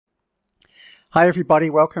Hi everybody,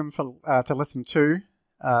 welcome to Lesson 2.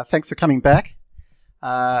 Thanks for coming back.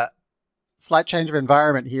 Slight change of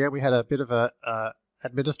environment here. We had a bit of a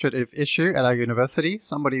administrative issue at our university.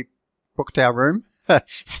 Somebody booked our room,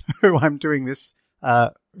 so I'm doing this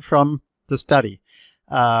from the study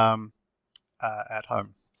at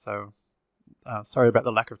home. So sorry about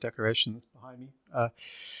the lack of decorations behind me.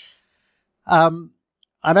 I'm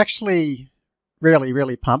actually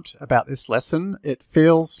really pumped about this lesson. It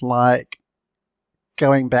feels like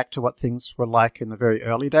going back to what things were like in the very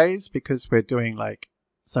early days, because we're doing like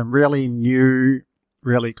some really new,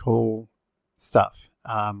 really cool stuff,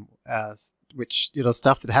 which, you know,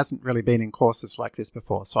 stuff that hasn't really been in courses like this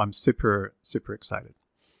before. So I'm super excited.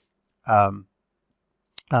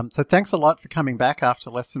 So thanks a lot for coming back after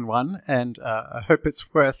lesson 1, and I hope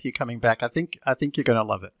it's worth you coming back. I think you're going to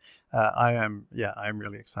love it. I'm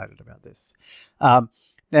really excited about this.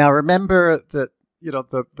 Now remember that, you know,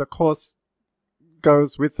 the course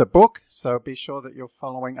goes with the book, so be sure that you're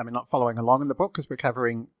not following along in the book, because we're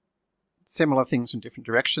covering similar things in different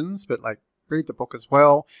directions, but like read the book as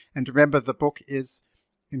well. And remember, the book is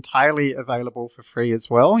entirely available for free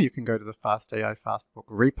as well. You can go to the FastAI Fastbook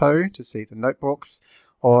repo to see the notebooks,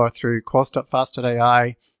 or through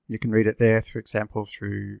course.fast.ai. You can read it there, for example,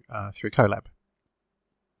 through Colab.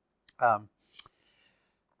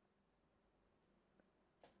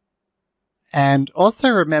 And also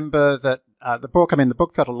remember that the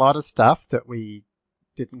book's got a lot of stuff that we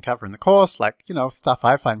didn't cover in the course, like, you know, stuff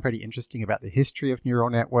I find pretty interesting about the history of neural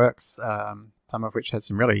networks, some of which has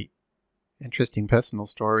some really interesting personal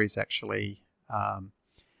stories, actually,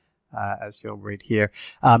 as you'll read here.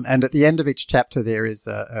 And at the end of each chapter, there is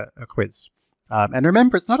a quiz. And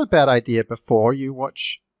remember, it's not a bad idea before you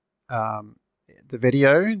watch the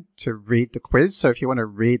video to read the quiz. So if you want to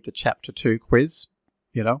read the chapter 2 quiz,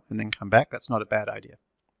 you know, and then come back, that's not a bad idea.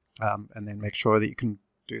 And then make sure that you can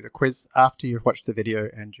do the quiz after you've watched the video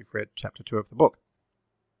and you've read chapter 2 of the book.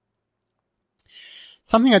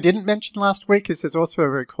 Something I didn't mention last week is there's also a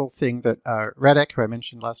very cool thing that Radek, who I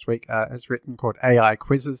mentioned last week, has written, called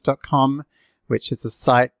AIquizzes.com, which is a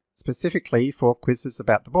site specifically for quizzes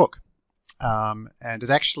about the book. And it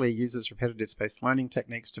actually uses repetitive spaced learning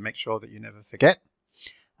techniques to make sure that you never forget.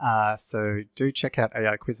 So do check out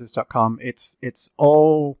AIquizzes.com. It's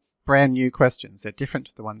all brand new questions. They're different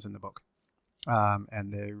to the ones in the book.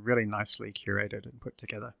 And they're really nicely curated and put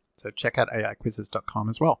together. So check out AIquizzes.com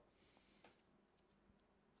as well.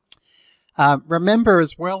 Remember,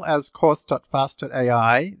 as well as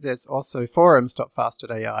course.fast.ai, there's also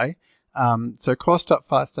forums.fast.ai. So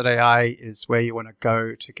course.fast.ai is where you want to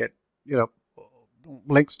go to get, you know,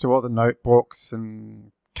 links to all the notebooks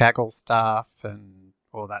and Kaggle stuff and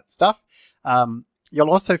all that stuff. You'll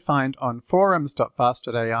also find on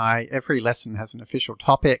forums.fast.ai, every lesson has an official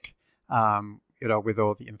topic, you know, with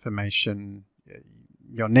all the information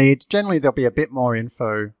you'll need. Generally, there'll be a bit more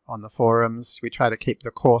info on the forums. We try to keep the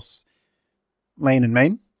course lean and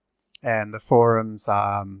mean, and the forums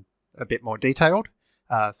are a bit more detailed.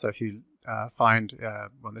 So if you find,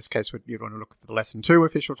 well, in this case, you'd want to look at the lesson 2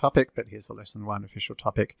 official topic, but here's the lesson 1 official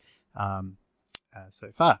topic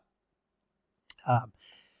so far.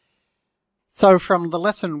 So from the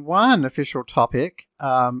lesson 1 official topic,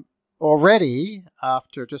 already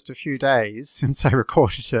after just a few days since I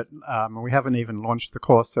recorded it, and we haven't even launched the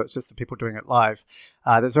course, so it's just the people doing it live,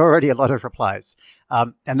 there's already a lot of replies.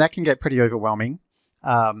 And that can get pretty overwhelming.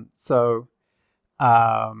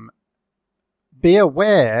 Be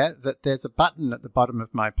aware that there's a button at the bottom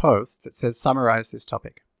of my post that says summarize this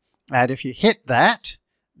topic. And if you hit that,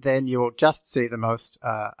 then you'll just see the most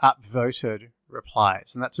upvoted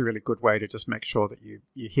replies. And that's a really good way to just make sure that you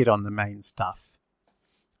hit on the main stuff.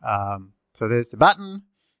 So there's the button,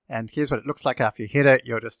 and here's what it looks like after you hit it.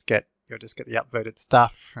 You'll just get the upvoted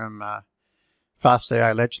stuff from fast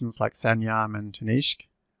AI legends like Sanyam and Tanishq.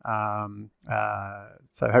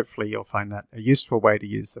 So hopefully you'll find that a useful way to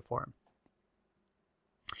use the forum.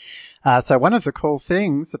 So one of the cool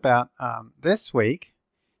things about this week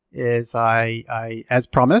is I, as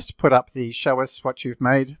promised, put up the show us what you've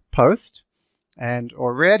made post, and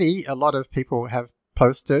already a lot of people have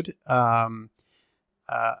posted.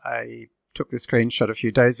 I took this screenshot a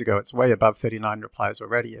few days ago. It's way above 39 replies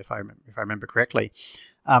already, if I remember correctly.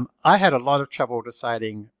 I had a lot of trouble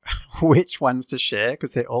deciding which ones to share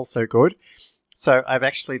because they're all so good. So I've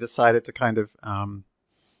actually decided to kind of,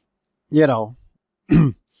 you know,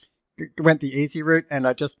 went the easy route, and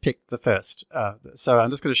I just picked the first. So I'm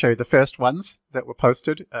just going to show you the first ones that were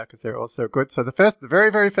posted because they're all so good. So the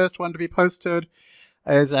very first one to be posted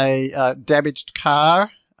is a damaged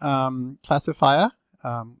car classifier.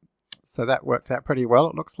 So that worked out pretty well,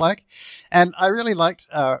 it looks like. And I really liked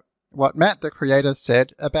what Matt, the creator,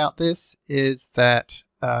 said about this is that,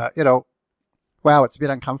 you know, wow, it's a bit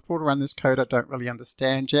uncomfortable to run this code. I don't really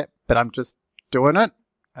understand yet, but I'm just doing it.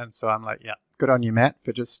 And so I'm like, yeah, good on you, Matt,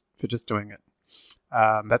 for just doing it.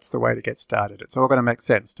 That's the way to get started. It's all going to make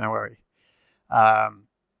sense, don't worry.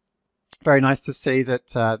 Very nice to see that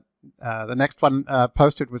the next one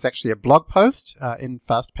posted was actually a blog post in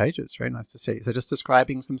Fast Pages. Very nice to see. So just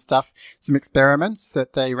describing some stuff, some experiments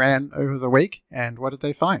that they ran over the week, and what did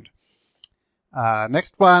they find?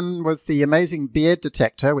 Next one was the amazing beard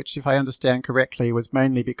detector, which, if I understand correctly, was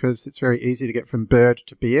mainly because it's very easy to get from bird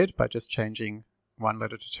to beard by just changing one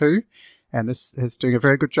letter to two. And this is doing a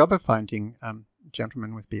very good job of finding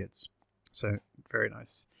gentlemen with beards. So very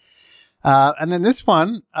nice. And then this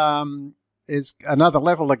one is another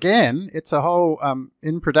level again. It's a whole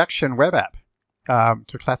in-production web app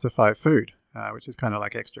to classify food, which is kind of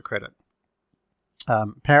like extra credit.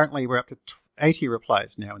 Apparently, we're up to 80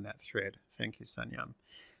 replies now in that thread. Thank you, Sanyan.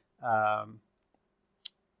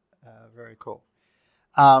 Very cool.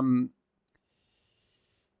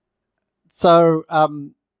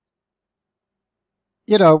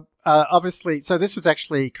 You know, obviously, so this was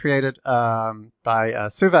actually created by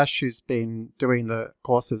Suvash, who's been doing the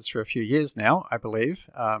courses for a few years now, I believe.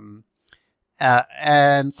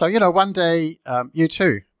 And so, you know, one day you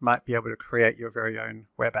too might be able to create your very own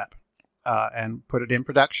web app and put it in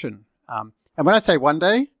production. And when I say one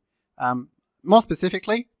day, more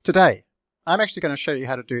specifically, today. I'm actually going to show you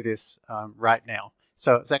how to do this right now.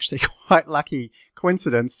 So it's actually quite lucky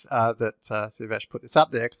coincidence that Suvash put this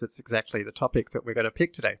up there, because it's exactly the topic that we're going to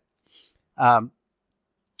pick today.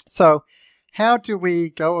 So how do we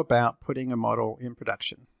go about putting a model in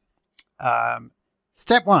production?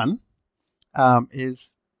 Step one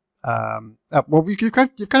is, well, you've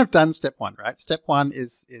kind of done step one, right? Step one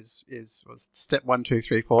was step 1, 2,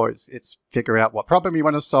 3, 4 it's figure out what problem you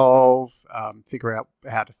want to solve, figure out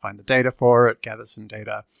how to find the data for it, gather some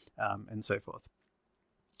data, and so forth.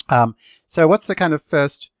 So what's the kind of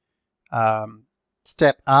first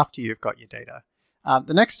step after you've got your data?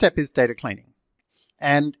 The next step is data cleaning.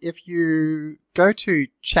 And if you go to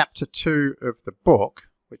chapter 2 of the book,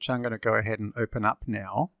 which I'm going to go ahead and open up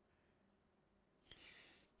now.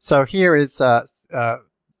 So here is the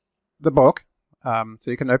book. So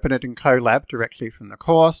you can open it in Colab directly from the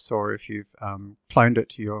course, or if you've cloned it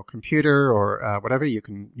to your computer or whatever, you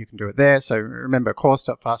can do it there. So remember,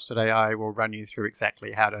 course.fast.ai will run you through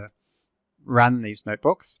exactly how to run these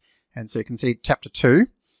notebooks. And so you can see chapter 2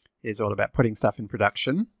 is all about putting stuff in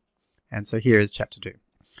production. And so here is chapter 2.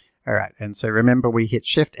 All right, and so remember, we hit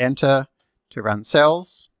Shift Enter to run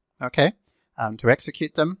cells, okay, to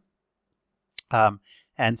execute them.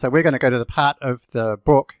 And so we're going to go to the part of the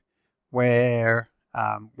book where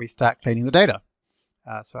we start cleaning the data.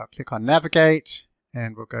 So I'll click on Navigate,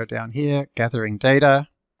 and we'll go down here, Gathering Data.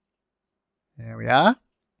 There we are.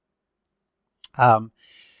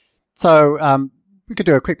 We could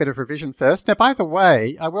do a quick bit of revision first. Now, by the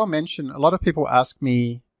way, I will mention, a lot of people ask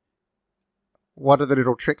me, what are the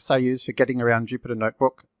little tricks I use for getting around Jupyter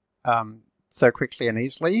Notebook so quickly and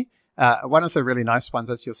easily? One of the really nice ones,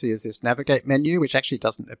 as you'll see, is this Navigate menu, which actually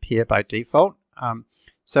doesn't appear by default.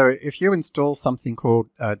 So if you install something called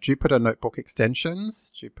Jupyter Notebook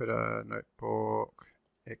Extensions,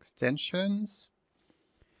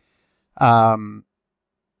 and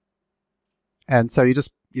so you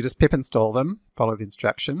just pip install them, follow the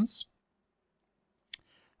instructions.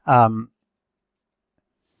 And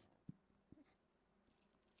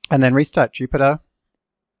then restart Jupyter.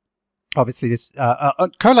 Obviously, this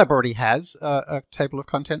Colab already has a table of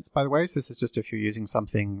contents, by the way. So this is just if you're using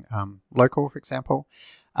something local, for example.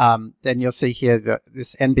 Then you'll see here that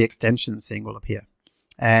this NB extensions thing will appear.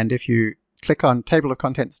 And if you click on Table of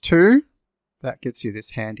Contents 2, that gives you this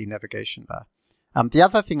handy navigation bar. The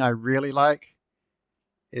other thing I really like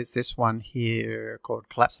is this one here called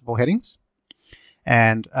Collapsible Headings.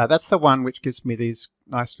 And that's the one which gives me these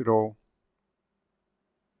nice little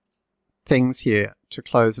things here to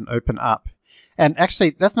close and open up. And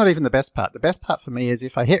actually, that's not even the best part. The best part for me is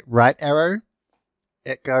if I hit right arrow,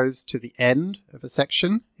 it goes to the end of a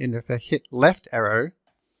section. And if I hit left arrow,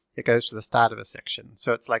 it goes to the start of a section.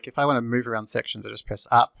 So it's like if I want to move around sections, I just press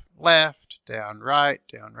up, left, down, right,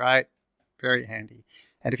 very handy.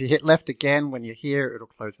 And if you hit left again when you're here, it'll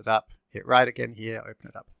close it up. Hit right again here, open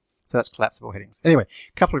it up. So that's collapsible headings. Anyway,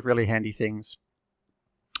 a couple of really handy things.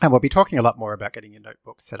 And we'll be talking a lot more about getting your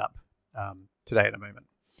notebook set up today in a moment.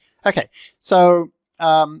 Okay, so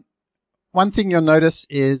one thing you'll notice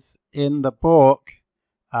is in the book,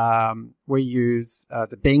 we use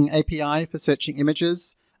the Bing API for searching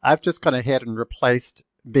images. I've just gone ahead and replaced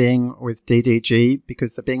Bing with DDG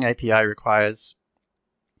because the Bing API requires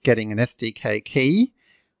getting an SDK key,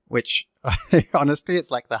 which honestly,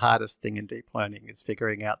 it's like the hardest thing in deep learning is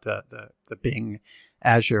figuring out the Bing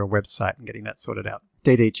Azure website and getting that sorted out.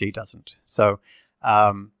 DDG doesn't. So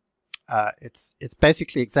it's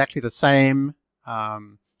basically exactly the same,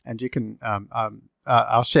 and you can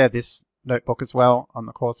I'll share this notebook as well on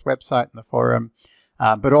the course website and the forum.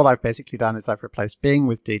 But all I've basically done is I've replaced Bing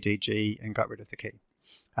with DDG and got rid of the key.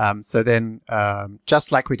 So then,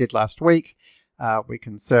 just like we did last week, we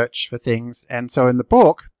can search for things. And so in the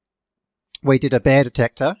book, we did a bear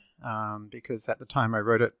detector because at the time I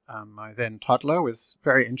wrote it, my then toddler was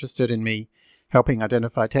very interested in me helping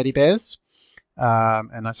identify teddy bears.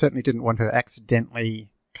 And I certainly didn't want her accidentally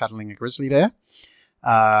cuddling a grizzly bear.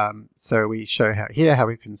 So we show how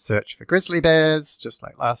we can search for grizzly bears, just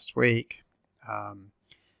like last week.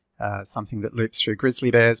 Something that loops through grizzly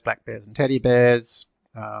bears, black bears, and teddy bears,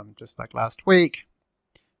 just like last week.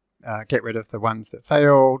 Get rid of the ones that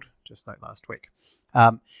failed, just like last week.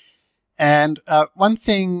 And one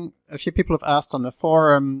thing a few people have asked on the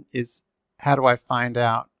forum is, how do I find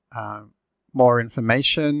out more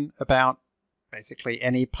information about basically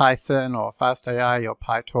any Python or FastAI or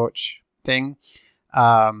PyTorch thing?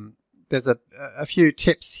 There's a few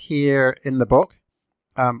tips here in the book.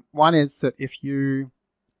 One is that if you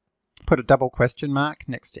put a double question mark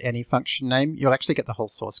next to any function name, you'll actually get the whole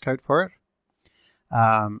source code for it.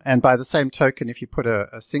 And by the same token, if you put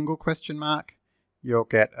a single question mark, you'll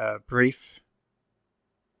get a brief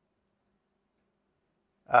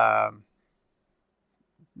little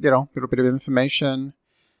bit of information.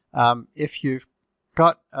 If you've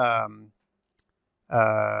got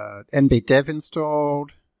NBDev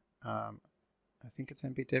installed, I think it's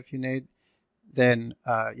NBDev you need, then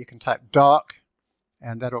you can type doc,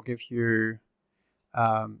 and that'll give you,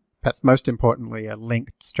 perhaps most importantly, a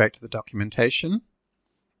link straight to the documentation,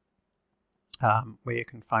 where you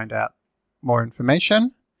can find out more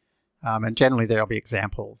information, and generally there'll be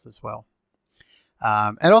examples as well.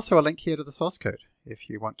 And also a link here to the source code if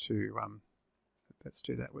you want to, let's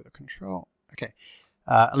do that with a control. Okay,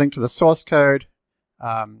 a link to the source code,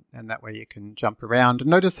 and that way you can jump around. And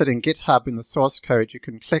notice that in GitHub, in the source code, you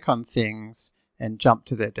can click on things and jump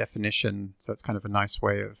to their definition. So it's kind of a nice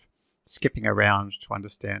way of skipping around to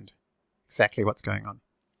understand exactly what's going on.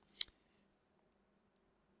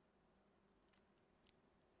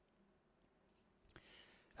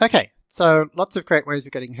 Okay, so lots of great ways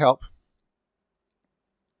of getting help.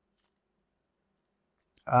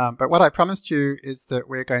 But what I promised you is that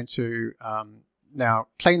we're going to now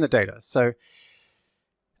clean the data. So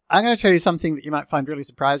I'm going to tell you something that you might find really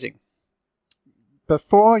surprising.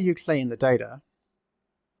 Before you clean the data,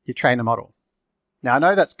 you train a model. Now I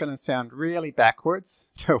know that's going to sound really backwards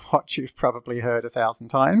to what you've probably heard 1,000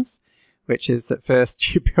 times, which is that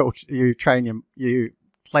first you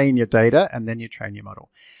clean your data and then you train your model.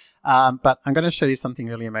 But I'm going to show you something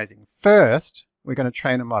really amazing. First, we're going to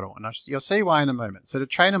train a model, and you'll see why in a moment. So to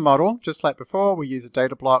train a model, just like before, we use a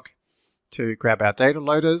data block to grab our data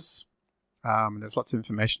loaders. There's lots of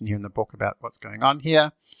information here in the book about what's going on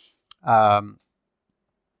here.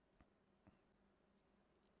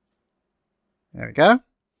 There we go.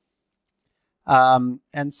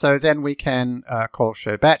 And so then we can call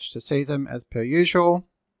show batch to see them as per usual.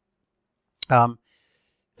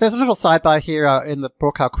 There's a little sidebar here in the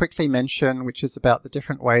book I'll quickly mention, which is about the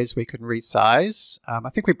different ways we can resize. I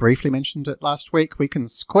think we briefly mentioned it last week. We can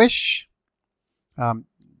squish.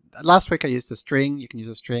 Last week I used a string. You can use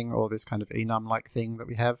a string or this kind of enum-like thing that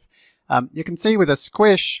we have. You can see with a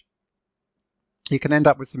squish, you can end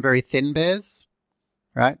up with some very thin bears,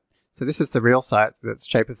 right? So this is the real site that's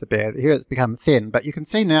shape of the bear. Here it's become thin, but you can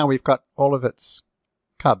see now we've got all of its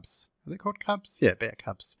cubs. Are they called cubs? Yeah, bear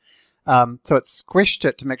cubs. So it's squished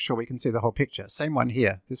it to make sure we can see the whole picture. Same one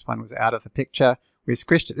here. This one was out of the picture. We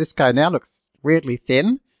squished it. This guy now looks weirdly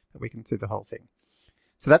thin, but we can see the whole thing.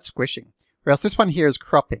 So that's squishing. Whereas this one here is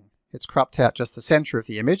cropping. It's cropped out just the center of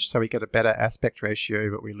the image, so we get a better aspect ratio,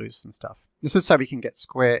 but we lose some stuff. This is so we can get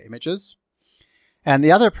square images. And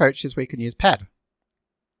the other approach is we can use pad.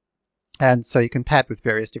 And so you can pad with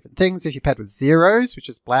various different things. If you pad with zeros, which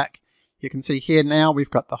is black, you can see here now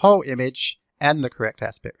we've got the whole image and the correct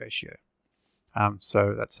aspect ratio.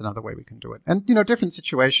 So that's another way we can do it. And, different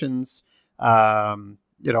situations,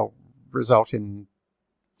 result in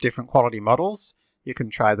different quality models. You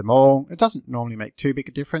can try them all. It doesn't normally make too big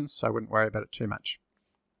a difference, so I wouldn't worry about it too much.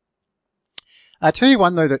 I'll tell you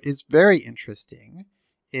one, though, that is very interesting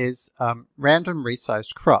is random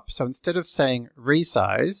resized crop. So instead of saying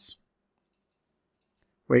resize,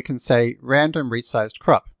 we can say random resized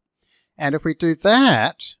crop. And if we do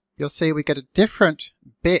that, you'll see we get a different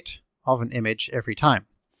bit of an image every time.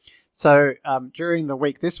 So during the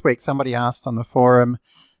week, this week, somebody asked on the forum,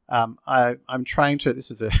 I'm trying to,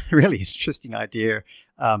 this is a really interesting idea,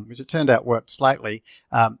 which it turned out worked slightly,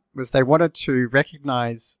 was they wanted to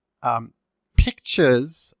recognize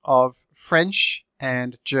pictures of French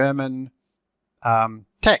and German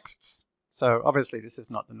texts. So obviously this is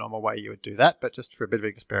not the normal way you would do that, but just for a bit of an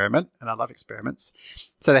experiment, and I love experiments.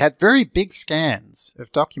 So they had very big scans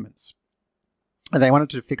of documents, and they wanted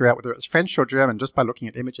to figure out whether it was French or German just by looking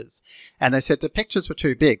at images. And they said the pictures were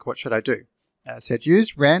too big, what should I do? I said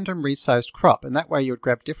use random resized crop, and that way you would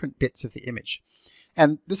grab different bits of the image.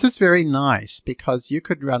 And this is very nice because you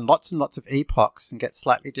could run lots and lots of epochs and get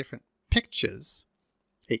slightly different pictures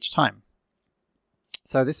each time.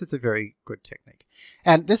 So this is a very good technique.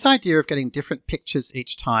 And this idea of getting different pictures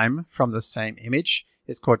each time from the same image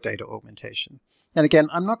is called data augmentation. And again,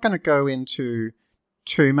 I'm not going to go into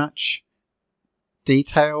too much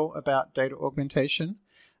detail about data augmentation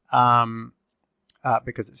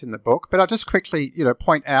because it's in the book, but I'll just quickly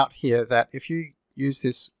point out here that if you use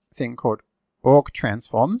this thing called aug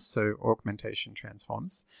transforms, so augmentation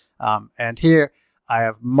transforms, and here I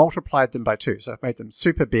have multiplied them by 2, so I've made them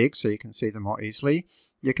super big so you can see them more easily.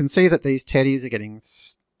 You can see that these teddies are getting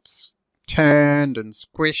turned and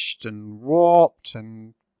squished and warped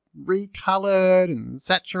and recolored and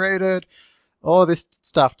saturated, all this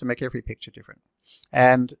stuff to make every picture different.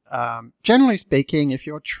 And generally speaking, if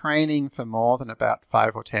you're training for more than about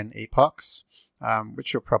 5 or 10 epochs,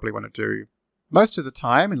 which you'll probably want to do most of the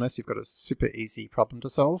time, unless you've got a super easy problem to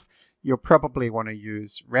solve, you'll probably want to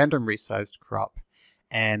use random resized crop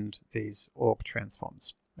and these aug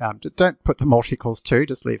transforms. Don't put the multi-equals 2,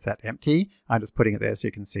 just leave that empty. I'm just putting it there so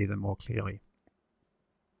you can see them more clearly.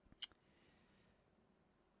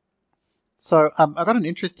 So I've got an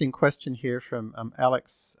interesting question here from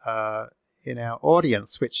Alex in our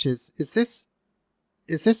audience, which is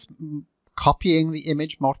this copying the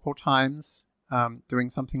image multiple times, doing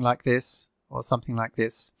something like this or something like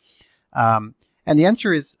this? And the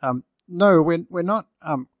answer is no, we're not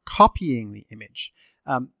copying the image.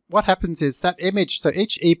 What happens is that image, so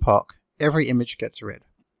each epoch, every image gets read.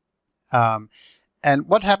 And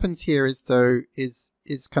what happens here is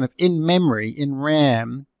kind of in memory, in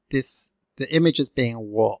RAM, the image is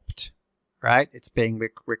being warped, right? It's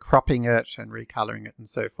we're cropping it and recoloring it and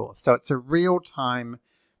so forth. So it's a real-time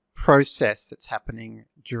process that's happening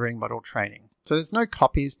during model training. So there's no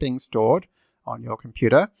copies being stored on your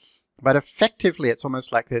computer, but effectively it's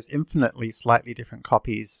almost like there's infinitely slightly different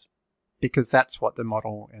copies because that's what the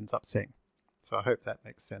model ends up seeing. So I hope that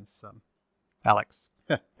makes sense, Alex,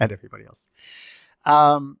 and everybody else.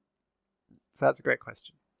 So that's a great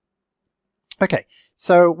question. Okay,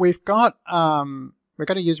 so we've got, we're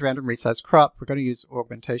going to use random resized crop, we're going to use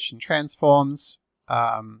augmentation transforms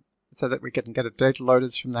so that we can get a data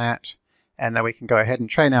loaders from that, and then we can go ahead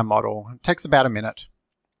and train our model. It takes about a minute.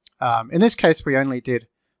 In this case, we only did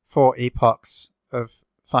 4 epochs of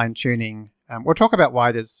fine-tuning. We'll talk about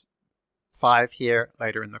why there's 5 here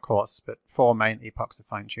later in the course, but 4 main epochs of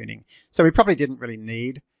fine-tuning. So we probably didn't really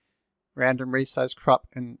need random resized crop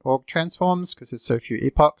and aug transforms because there's so few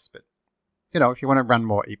epochs, but if you want to run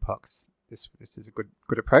more epochs, this is a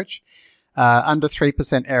good approach. Under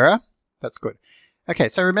 3% error, that's good. Okay,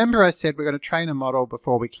 so remember I said we're going to train a model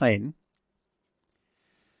before we clean.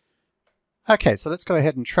 Okay, so let's go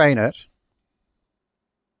ahead and train it.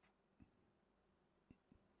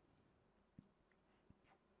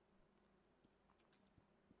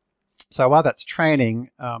 So while that's training,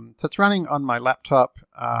 so it's running on my laptop,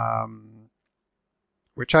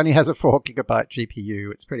 which only has a 4 GB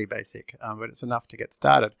GPU. It's pretty basic, but it's enough to get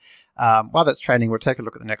started. While that's training, we'll take a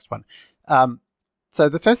look at the next one. So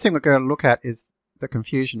the first thing we're going to look at is the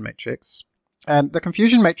confusion matrix. And the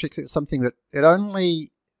confusion matrix is something that it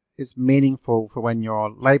only is meaningful for when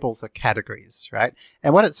your labels are categories, right?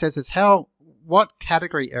 And what it says is what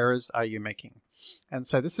category errors are you making? And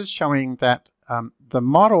so this is showing that the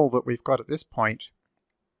model that we've got at this point,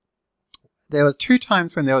 there were 2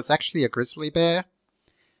 times when there was actually a grizzly bear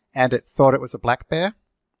and it thought it was a black bear.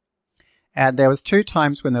 And there was 2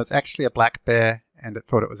 times when there was actually a black bear and it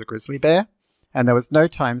thought it was a grizzly bear. And there was no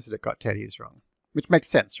times that it got teddies wrong, which makes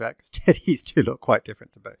sense, right? Because teddies do look quite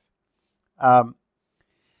different to both.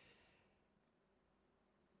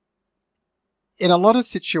 In a lot of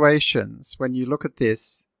situations, when you look at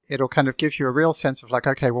this, it'll kind of give you a real sense of like,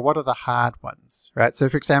 okay, well, what are the hard ones, right? So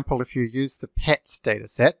for example, if you use the pets data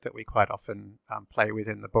set that we quite often play with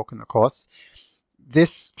in the book and the course,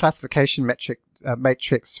 this classification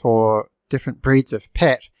matrix for different breeds of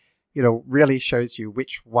pet, really shows you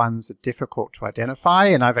which ones are difficult to identify.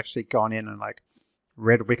 And I've actually gone in and like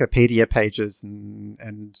read Wikipedia pages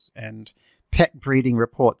and pet breeding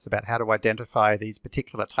reports about how to identify these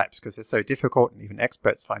particular types because they're so difficult, and even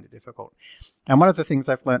experts find it difficult. And one of the things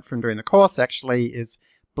I've learned from doing the course actually is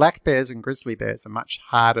black bears and grizzly bears are much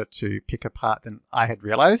harder to pick apart than I had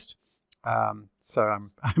realized. So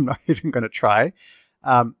I'm not even going to try.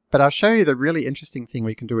 But I'll show you the really interesting thing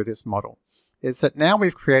we can do with this model is that now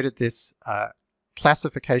we've created this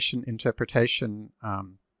classification interpretation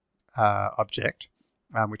object,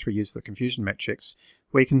 which we use for the confusion metrics.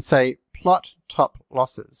 We can say plot top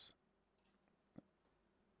losses.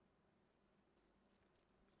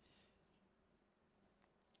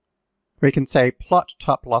 We can say plot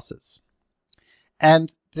top losses.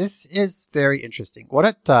 And this is very interesting. What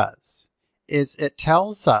it does is it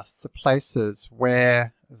tells us the places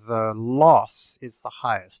where the loss is the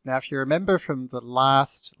highest. Now, if you remember from the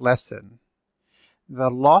last lesson,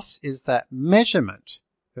 the loss is that measurement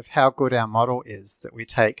of how good our model is that we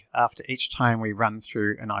take after each time we run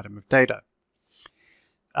through an item of data.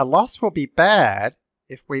 A loss will be bad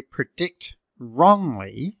if we predict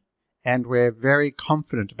wrongly and we're very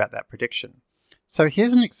confident about that prediction. So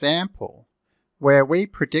here's an example where we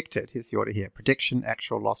predicted, here's the order here, prediction,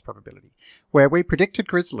 actual, loss probability, where we predicted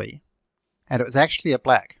grizzly and it was actually a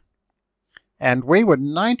black. And we were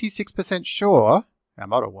 96% sure, our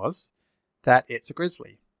model was, that it's a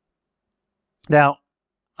grizzly. Now,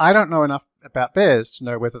 I don't know enough about bears to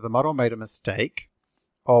know whether the model made a mistake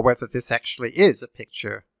or whether this actually is a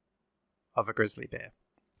picture of a grizzly bear.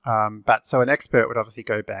 But so an expert would obviously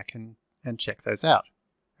go back and check those out,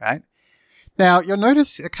 right? Now, you'll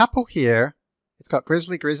notice a couple here. It's got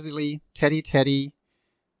grizzly, grizzly, teddy, teddy.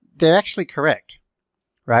 They're actually correct,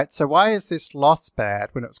 right? So why is this loss bad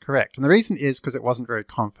when it was correct? And the reason is because it wasn't very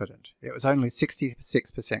confident. It was only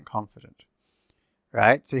 66% confident,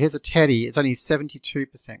 right? So here's a teddy. It's only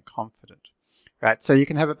 72% confident, right? So you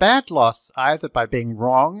can have a bad loss either by being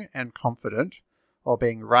wrong and confident or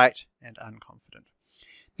being right and unconfident.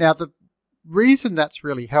 Now, the reason that's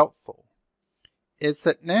really helpful is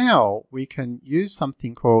that now we can use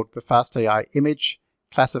something called the fastai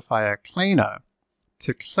ImageClassifierCleaner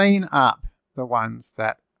to clean up the ones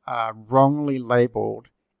that are wrongly labeled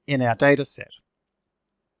in our data set.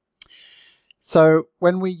 So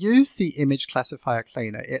when we use the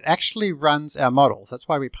ImageClassifierCleaner, it actually runs our models. That's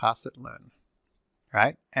why we pass it learn,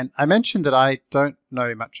 right? And I mentioned that I don't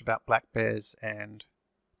know much about black bears and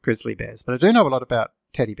grizzly bears, but I do know a lot about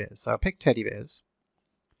teddy bears. So I'll pick teddy bears.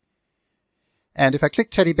 And if I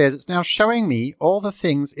click teddy bears, it's now showing me all the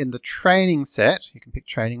things in the training set, you can pick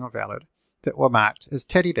training or valid, that were marked as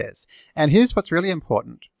teddy bears. And here's what's really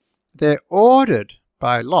important. They're ordered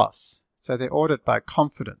by loss. So they're ordered by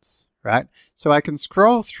confidence, right? So I can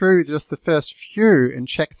scroll through just the first few and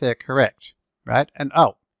check they're correct, right? And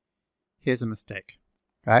oh, here's a mistake,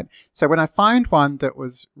 right? So when I find one that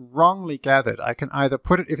was wrongly gathered, I can either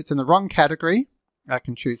put it, if it's in the wrong category, I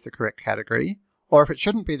can choose the correct category, or if it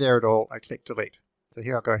shouldn't be there at all, I click delete. So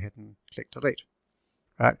here I'll go ahead and click delete.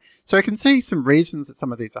 Right? So I can see some reasons that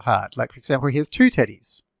some of these are hard. Like, for example, here's two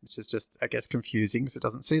teddies, which is just, I guess, confusing because it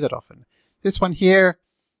doesn't see that often. This one here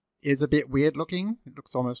is a bit weird looking. It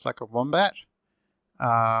looks almost like a wombat.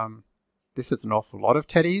 This is an awful lot of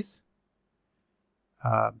teddies.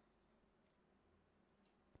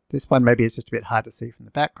 This one maybe is just a bit hard to see from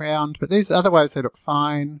the background, but these otherwise they look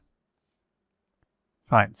fine.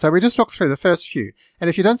 Fine. So we just look through the first few. And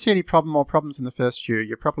if you don't see any problems in the first few,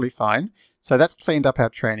 you're probably fine. So that's cleaned up our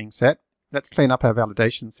training set. Let's clean up our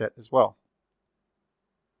validation set as well.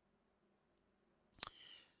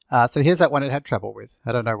 So here's that one it had trouble with.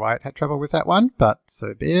 I don't know why it had trouble with that one, but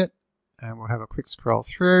so be it. And we'll have a quick scroll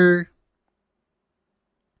through.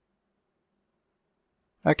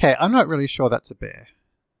 Okay, I'm not really sure that's a bear.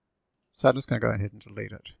 So I'm just going to go ahead and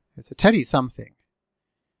delete it. It's a teddy something.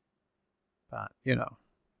 But, you know,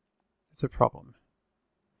 it's a problem.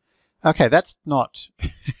 Okay, that's not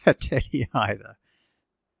a teddy either.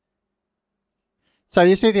 So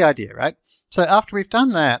you see the idea, right? So after we've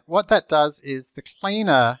done that, what that does is the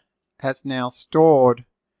cleaner has now stored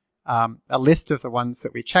a list of the ones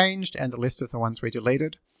that we changed and a list of the ones we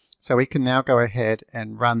deleted. So we can now go ahead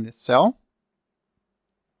and run this cell.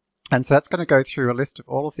 And so that's going to go through a list of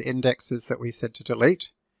all of the indexes that we said to delete,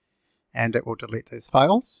 and it will delete those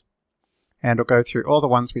files. And it'll go through all the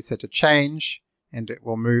ones we said to change, and it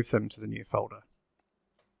will move them to the new folder.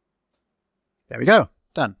 There we go,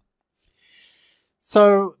 done.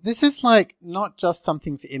 So this is like not just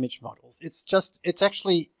something for image models. It's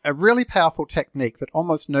actually a really powerful technique that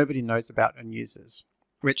almost nobody knows about and uses.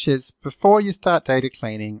 which is before you start data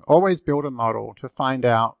cleaning, always build a model to find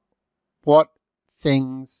out what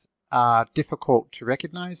things are difficult to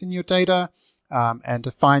recognize in your data, and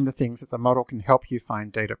to find the things that the model can help you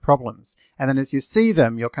find data problems. And then as you see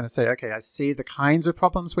them, you'll kind of say, okay, I see the kinds of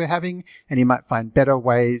problems we're having, and you might find better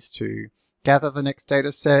ways to gather the next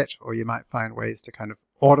data set, or you might find ways to kind of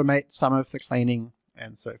automate some of the cleaning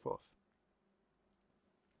and so forth.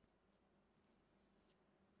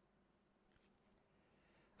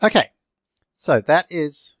 Okay, so that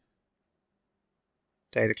is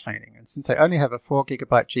data cleaning. And since I only have a 4 GB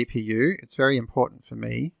GPU, it's very important for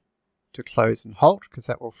me to close and halt because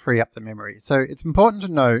that will free up the memory. So it's important to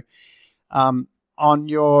know on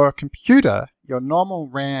your computer, your normal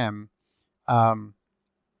RAM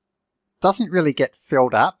doesn't really get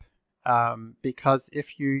filled up because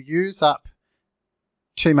if you use up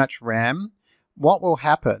too much RAM, what will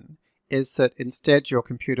happen is that instead your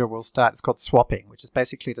computer will start, it's called swapping, which is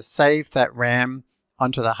basically to save that RAM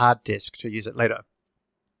onto the hard disk to use it later.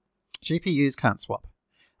 GPUs can't swap.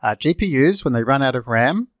 GPUs, when they run out of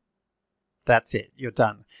RAM, that's it, you're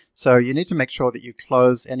done. So you need to make sure that you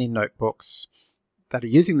close any notebooks that are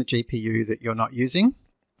using the GPU that you're not using,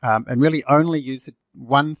 and really only use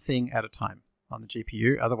one thing at a time on the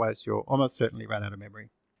GPU, otherwise you'll almost certainly run out of memory.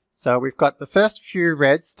 So we've got the first few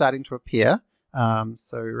reds starting to appear,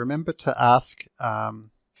 so remember to ask,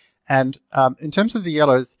 in terms of the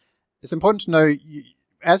yellows, it's important to know,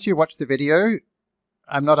 as you watch the video,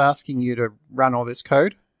 I'm not asking you to run all this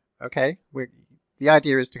code, okay? The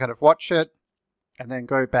idea is to kind of watch it and then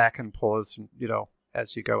go back and pause,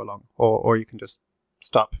 as you go along. Or you can just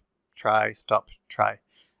stop, try, stop, try.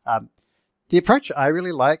 The approach I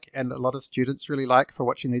really like, and a lot of students really like for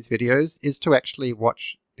watching these videos, is to actually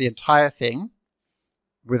watch the entire thing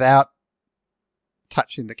without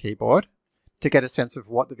touching the keyboard to get a sense of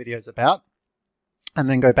what the video is about, and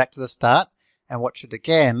then go back to the start and watch it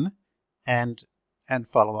again and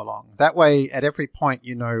follow along. That way, at every point,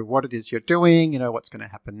 you know what it is you're doing, you know what's going to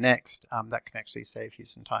happen next. That can actually save you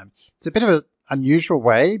some time. It's a bit of an unusual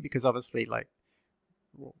way because obviously, like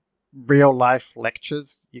real life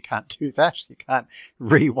lectures, you can't do that. You can't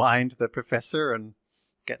rewind the professor and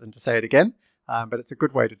get them to say it again, but it's a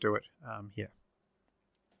good way to do it here.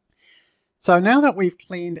 So now that we've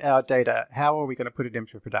cleaned our data, how are we going to put it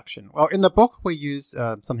into production? Well, in the book, we use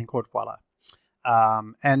something called Voila.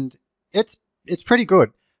 And it's pretty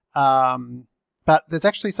good. But there's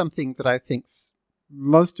actually something that I think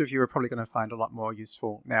most of you are probably going to find a lot more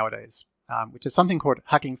useful nowadays, which is something called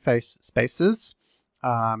Hugging Face Spaces.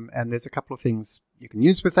 And there's a couple of things you can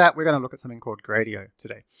use with that. We're going to look at something called Gradio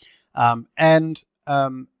today.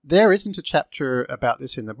 There isn't a chapter about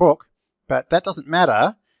this in the book, but that doesn't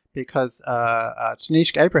matter because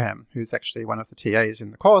Tanishq Abraham, who's actually one of the TAs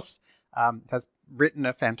in the course, has written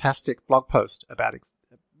a fantastic blog post about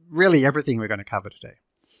really everything we're going to cover today.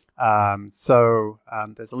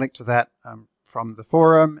 There's a link to that from the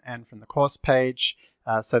forum and from the course page.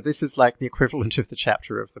 So this is like the equivalent of the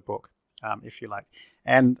chapter of the book, if you like.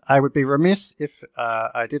 And I would be remiss if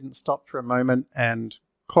I didn't stop for a moment and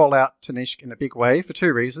call out Tanishq in a big way for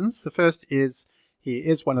two reasons. The first is he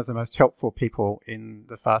is one of the most helpful people in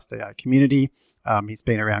the FastAI community. He's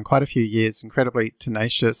been around quite a few years, incredibly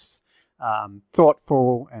tenacious,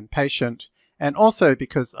 thoughtful and patient. And also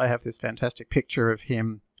because I have this fantastic picture of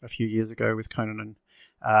him a few years ago with Conan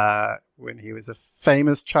when he was a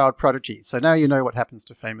famous child prodigy. So now you know what happens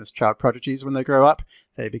to famous child prodigies when they grow up.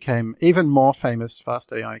 They became even more famous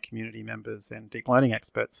FastAI community members and deep learning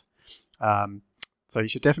experts. So you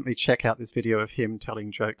should definitely check out this video of him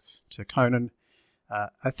telling jokes to Conan.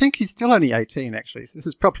 I think he's still only 18 actually, so this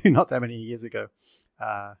is probably not that many years ago.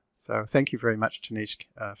 So thank you very much, Tanishq,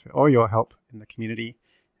 for all your help in the community.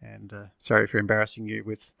 And sorry for embarrassing you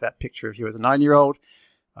with that picture of you as a 9-year-old.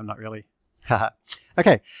 I'm not really.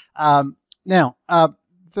 Okay. Now,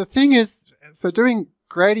 the thing is, for doing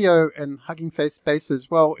Gradio and Hugging Face Spaces,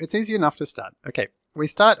 well, it's easy enough to start. Okay, we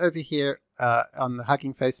start over here on the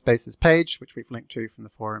Hugging Face Spaces page, which we've linked to from the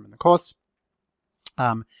forum and the course.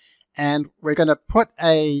 And we're going to put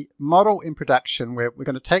a model in production where we're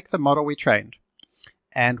going to take the model we trained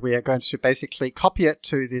and we are going to basically copy it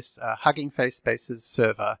to this Hugging Face Spaces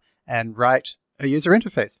server and write a user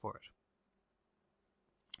interface for it.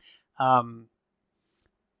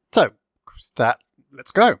 So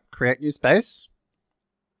let's go, create new space.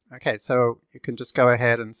 Okay, so you can just go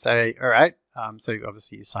ahead and say, all right, so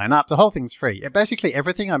obviously you sign up, the whole thing's free. Basically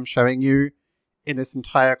everything I'm showing you in this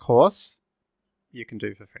entire course, you can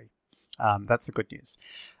do for free. That's the good news.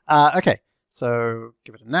 Okay, so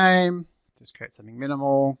give it a name, just create something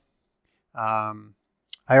minimal.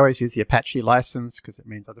 I always use the Apache license because it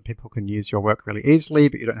means other people can use your work really easily,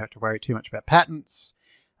 but you don't have to worry too much about patents.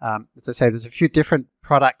 As I say, there's a few different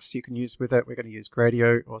products you can use with it. We're going to use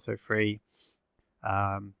Gradio, also free.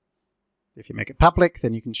 If you make it public,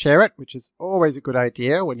 then you can share it, which is always a good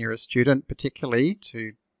idea when you're a student, particularly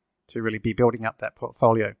to really be building up that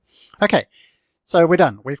portfolio. Okay, so we're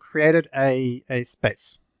done. We've created a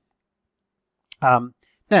space.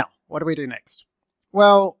 Now, what do we do next?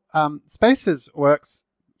 Well, Spaces works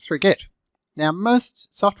through Git. Now, most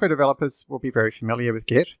software developers will be very familiar with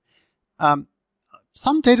Git.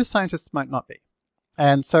 Some data scientists might not be.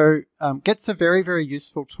 And so Git's a very, very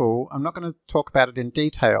useful tool. I'm not going to talk about it in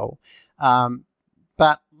detail,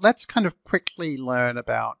 but let's kind of quickly learn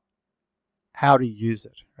about how to use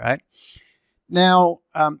it, right? Now,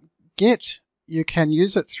 Git, you can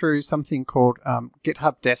use it through something called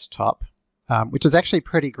GitHub Desktop, which is actually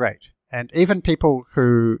pretty great. And even people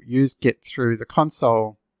who use Git through the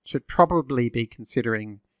console should probably be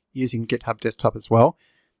considering using GitHub Desktop as well,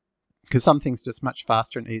 because something's just much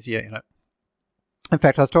faster and easier in it. In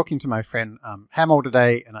fact, I was talking to my friend Hamill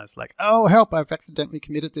today, and I was like, oh, help, I've accidentally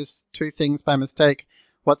committed this 2 things by mistake.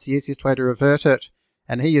 What's the easiest way to revert it?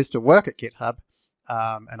 And he used to work at GitHub,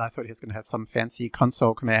 and I thought he was going to have some fancy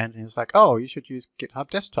console command, and he was like, oh, you should use GitHub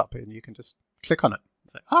Desktop, and you can just click on it. I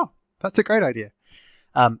was like, oh, that's a great idea.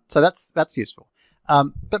 So that's useful.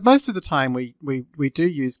 But most of the time, we do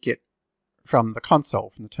use Git from the console,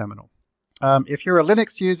 from the terminal. If you're a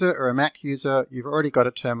Linux user or a Mac user, you've already got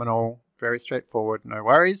a terminal. Very straightforward, no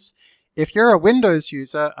worries. If you're a Windows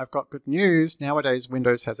user, I've got good news. Nowadays,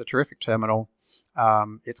 Windows has a terrific terminal.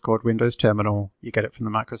 It's called Windows Terminal. You get it from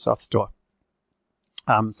the Microsoft Store.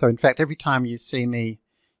 So in fact, every time you see me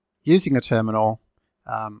using a terminal,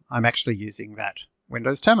 I'm actually using that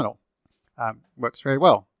Windows Terminal. Works very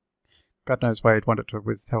well. God knows why you'd want it to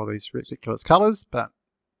with all these ridiculous colors, but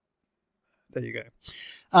there you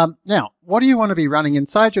go. Now, what do you want to be running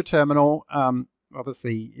inside your terminal?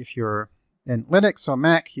 Obviously, if you're in Linux or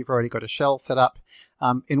Mac, you've already got a shell set up.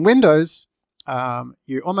 In Windows,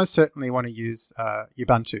 you almost certainly want to use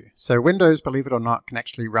Ubuntu. So Windows, believe it or not, can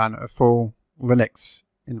actually run a full Linux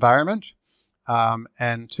environment.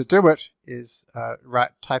 And to do it is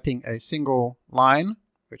typing a single line,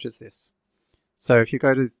 which is this. So if you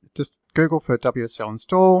go to just Google for WSL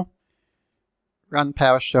install, run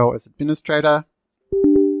PowerShell as administrator,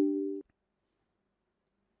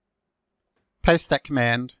 paste that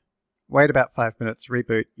command, wait about 5 minutes,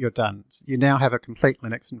 reboot, you're done. You now have a complete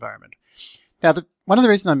Linux environment. Now, one of the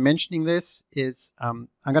reasons I'm mentioning this is I'm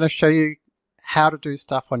going to show you how to do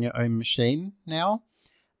stuff on your own machine now.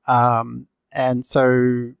 And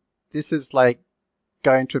so this is like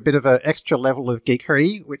going to a bit of an extra level of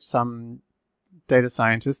geekery, which some data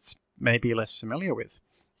scientists may be less familiar with.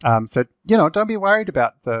 So, you know, don't be worried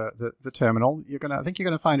about the terminal. I think you're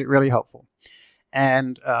going to find it really helpful.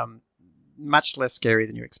 And much less scary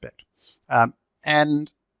than you expect. I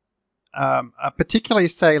particularly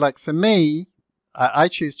say, like for me, I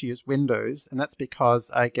choose to use Windows, and that's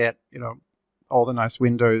because I get, you know, all the nice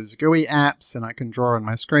Windows GUI apps, and I can draw on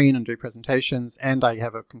my screen and do presentations, and I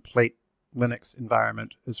have a complete Linux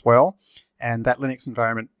environment as well. And that Linux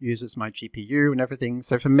environment uses my GPU and everything.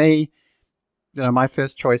 So for me, you know, my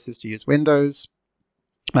first choice is to use Windows.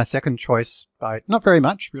 My second choice, by not very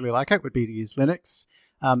much, really like it, would be to use Linux.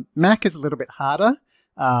 Mac is a little bit harder,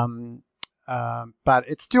 but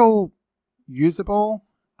it's still usable.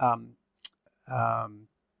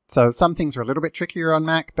 So some things are a little bit trickier on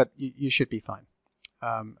Mac, but you should be fine.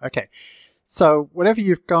 Okay, so whatever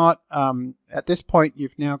you've got, at this point,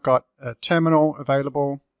 you've now got a terminal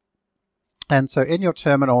available. And so in your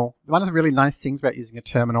terminal, one of the really nice things about using a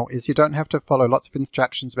terminal is you don't have to follow lots of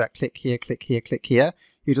instructions about click here, click here, click here.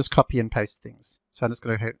 You just copy and paste things. So I'm just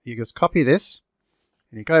going to, you just copy this,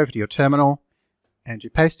 and you go over to your terminal, and you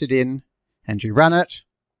paste it in, and you run it.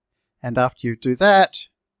 And after you do that,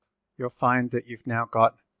 you'll find that you've now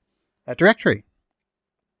got a directory.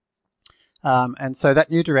 And so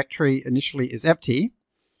that new directory initially is empty,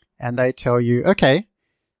 and they tell you, okay,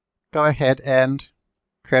 go ahead and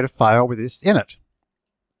create a file with this in it.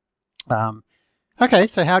 Okay,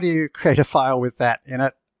 so how do you create a file with that in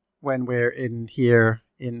it when we're in here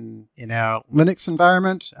in our Linux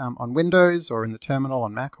environment on Windows or in the terminal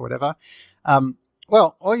on Mac or whatever?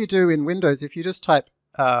 Well, all you do in Windows, if you just type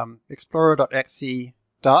explorer.exe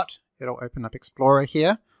it'll open up Explorer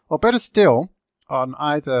here, or better still, on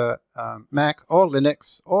either Mac or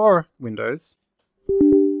Linux or Windows.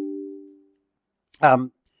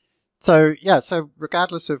 So yeah, so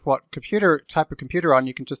regardless of what type of computer on,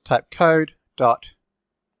 you can just type code dot,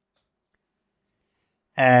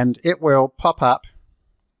 and it will pop up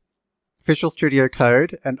Visual Studio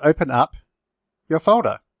Code and open up your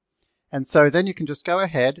folder. And so then you can just go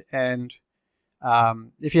ahead and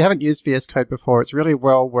if you haven't used VS Code before, it's really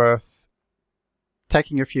well worth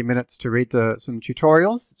taking a few minutes to read some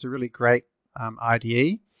tutorials. It's a really great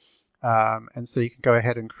IDE. And so you can go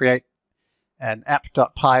ahead and create an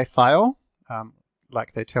app.py file,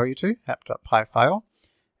 like they tell you to, app.py file,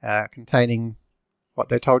 containing what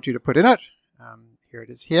they told you to put in it. Here it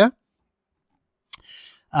is here.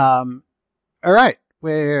 All right,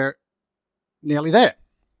 we're nearly there.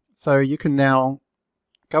 So you can now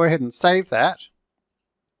go ahead and save that,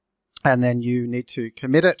 and then you need to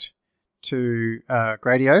commit it to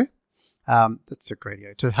Gradio.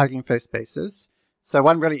 To Hugging Face Spaces. So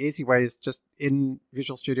one really easy way is just in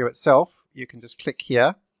Visual Studio itself, you can just click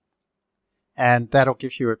here, and that'll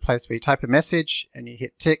give you a place where you type a message and you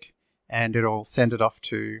hit tick, and it'll send it off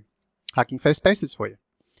to Hugging Face Spaces for you.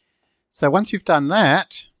 So once you've done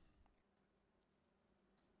that,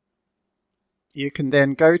 you can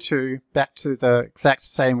then go back to the exact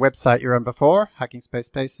same website you're on before, Hugging Face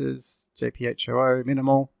Spaces, JPHOO,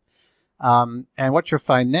 minimal. And what you'll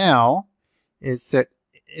find now is that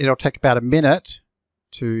it'll take about a minute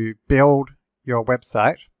to build your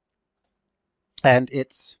website. And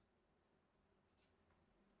the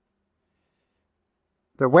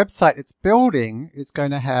website it's building is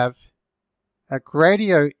going to have a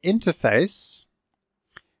Gradio interface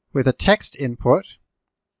with a text input,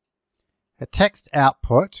 a text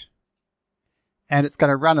output, and it's going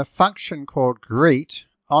to run a function called greet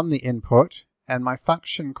on the input, and my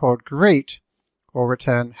function called greet will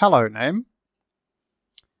return hello name.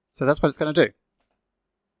 So that's what it's going to do.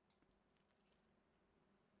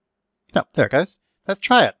 Oh, there it goes. Let's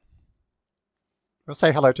try it. We'll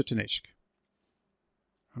say hello to Tanishq.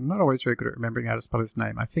 I'm not always very good at remembering how to spell his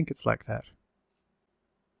name. I think it's like that.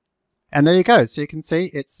 And there you go. So you can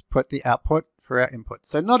see it's put the output for our input.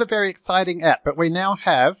 So not a very exciting app, but we now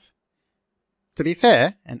have, to be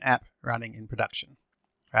fair, an app running in production.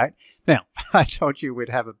 Right? Now, I told you we'd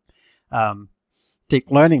have a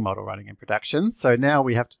deep learning model running in production. So now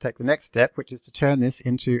we have to take the next step, which is to turn this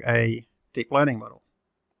into a deep learning model.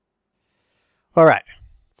 All right.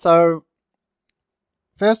 So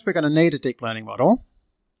first we're going to need a deep learning model.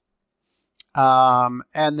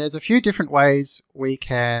 And there's a few different ways we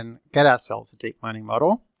can get ourselves a deep learning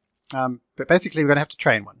model. But basically we're going to have to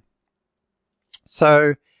train one.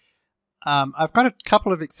 So I've got a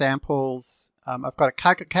couple of examples. I've got a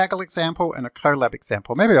Kaggle example and a Colab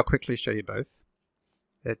example. Maybe I'll quickly show you both.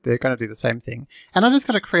 They're going to do the same thing. And I'm just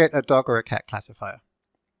going to create a dog or a cat classifier.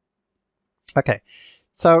 Okay,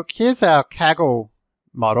 so here's our Kaggle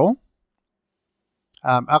model.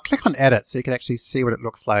 I'll click on Edit so you can actually see what it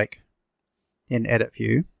looks like in Edit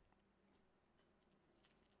View.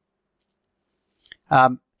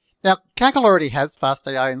 Now, Kaggle already has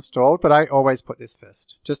fastai installed, but I always put this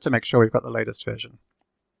first, just to make sure we've got the latest version.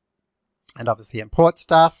 And obviously import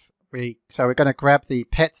stuff. So we're going to grab the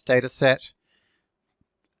pets data set,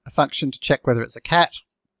 a function to check whether it's a cat.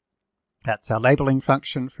 That's our labeling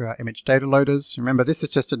function for our image data loaders. Remember, this is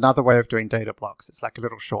just another way of doing data blocks. It's like a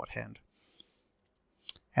little shorthand.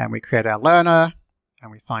 And we create our learner,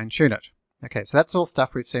 and we fine tune it. Okay, so that's all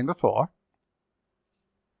stuff we've seen before.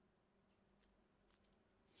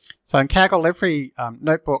 So in Kaggle, every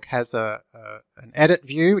notebook has an edit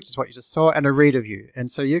view, which is what you just saw, and a reader view.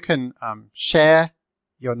 And so you can share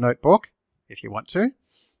your notebook if you want to,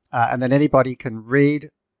 and then anybody can read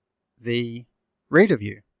the reader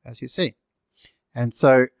view, as you see. And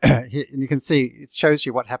so you can see it shows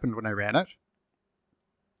you what happened when I ran it.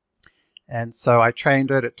 And so I trained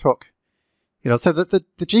it. It took, so the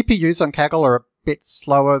GPUs on Kaggle are a bit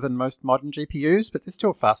slower than most modern GPUs, but they're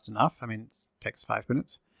still fast enough. I mean, it takes 5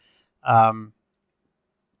 minutes. And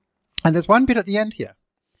there's one bit at the end here,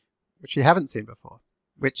 which you haven't seen before,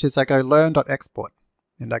 which is I go learn.export,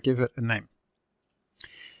 and I give it a name.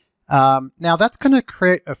 Now that's going to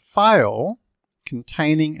create a file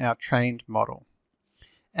containing our trained model.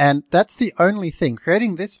 And that's the only thing.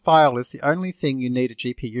 Creating this file is the only thing you need a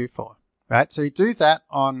GPU for, right? So you do that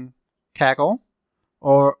on Kaggle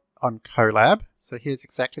or on Colab. So here's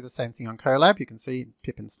exactly the same thing on Colab. You can see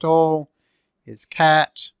pip install, here's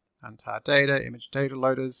cat, untar data, image data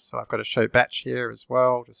loaders. So I've got a show batch here as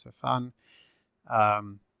well, just for fun.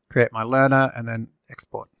 Create my learner and then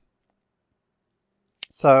export.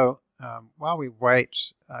 So while we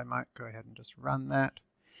wait, I might go ahead and just run that.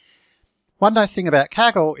 One nice thing about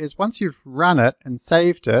Kaggle is once you've run it and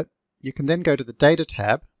saved it, you can then go to the Data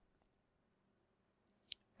tab.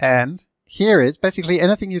 And here is basically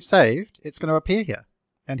anything you've saved, it's going to appear here.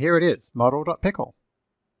 And here it is, model.pickle.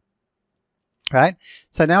 right?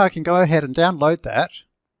 So now I can go ahead and download that,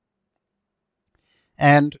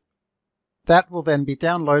 and that will then be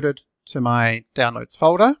downloaded to my downloads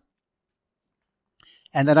folder.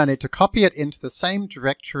 And then I need to copy it into the same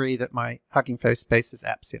directory that my Hugging Face Spaces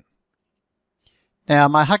app's in. Now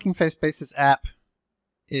my Hugging Face Spaces app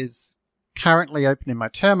is currently open in my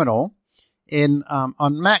terminal.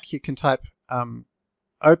 On Mac you can type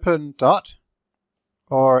open dot,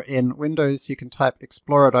 or in Windows you can type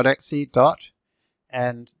explorer.exe dot,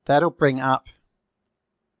 and that'll bring up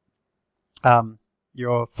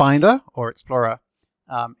your Finder or Explorer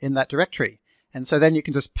in that directory. And so then you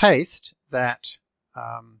can just paste that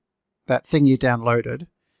that thing you downloaded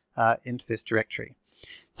into this directory.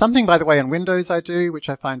 Something, by the way, in Windows I do, which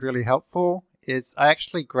I find really helpful, is I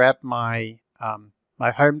actually grab my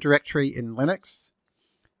my home directory in Linux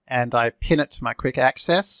and I pin it to my quick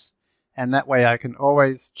access, and that way I can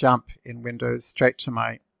always jump in Windows straight to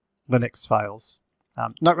my Linux files.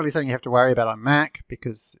 Not really something you have to worry about on Mac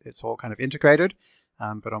because it's all kind of integrated,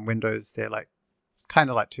 but on Windows they're like kind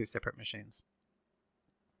of like two separate machines.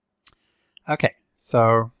 Okay,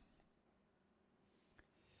 so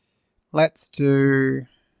let's do,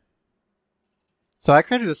 so I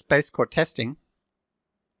created a space called testing,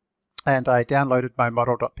 and I downloaded my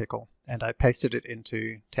model.pickle and I pasted it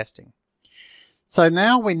into testing. So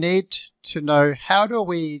now we need to know, how do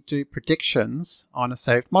we do predictions on a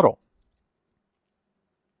saved model?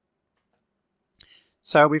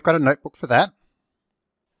 So we've got a notebook for that.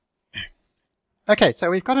 Okay, so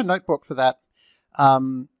we've got a notebook for that.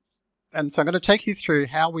 And so I'm going to take you through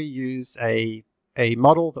how we use a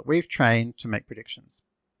model that we've trained to make predictions.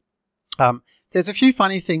 There's a few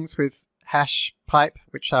funny things with hash pipe,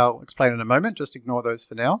 which I'll explain in a moment. Just ignore those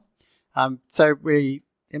for now. So we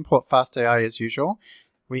import fastai as usual.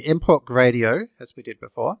 We import Gradio, as we did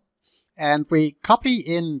before. And we copy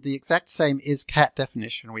in the exact same isCat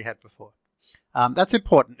definition we had before. That's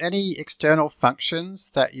important. Any external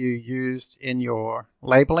functions that you used in your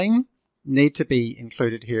labeling need to be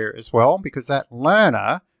included here as well, because that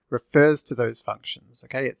learner refers to those functions.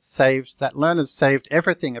 Okay, it saves, that learner's saved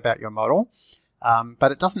everything about your model,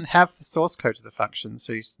 but it doesn't have the source code to the function,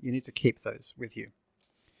 so you need to keep those with you.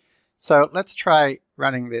 So let's try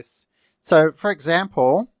running this. So for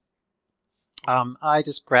example, I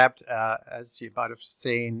just grabbed, as you might have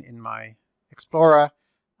seen in my Explorer,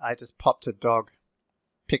 I just popped a dog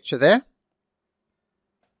picture there.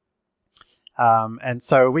 And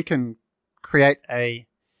so we can create a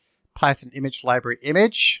Python image library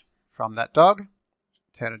image from that dog,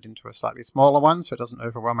 turn it into a slightly smaller one so it doesn't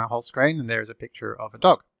overwhelm our whole screen, and there's a picture of a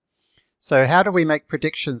dog. So how do we make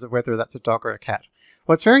predictions of whether that's a dog or a cat?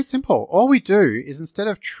 Well, it's very simple. All we do is, instead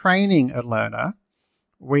of training a learner,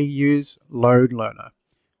 we use load learner.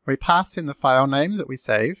 We pass in the file name that we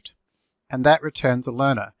saved, and that returns a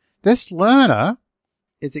learner. This learner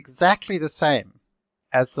is exactly the same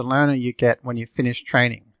as the learner you get when you finish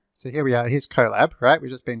training. So here we are, here's Colab, right?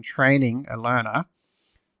 We've just been training a learner.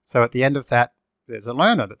 So at the end of that, there's a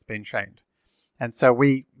learner that's been trained. And so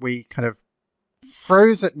we kind of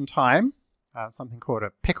froze it in time, something called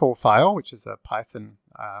a pickle file, which is a Python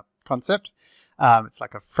concept. It's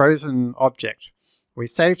like a frozen object. We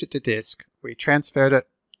saved it to disk, we transferred it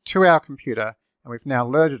to our computer, and we've now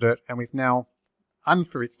loaded it, and we've now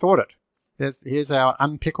unthought it. Here's our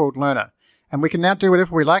unpickled learner. And we can now do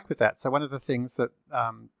whatever we like with that. So one of the things that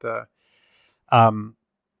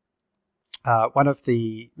one of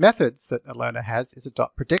the methods that a learner has is a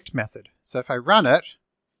 .predict method. So if I run it,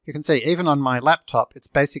 you can see even on my laptop, it's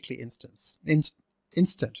basically instant.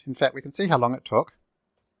 In fact, we can see how long it took.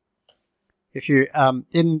 If you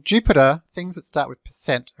in Jupyter, things that start with %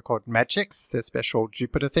 are called magics. They're special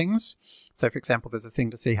Jupyter things. So for example, there's a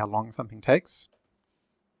thing to see how long something takes.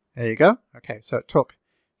 There you go. Okay, so it took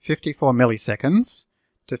 54 milliseconds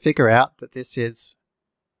to figure out that this is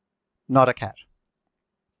not a cat.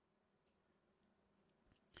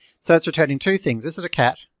 So it's returning two things. Is it a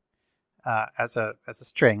cat as a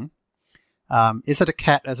string? Is it a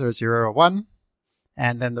cat as a 0 or 1?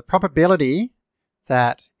 And then the probability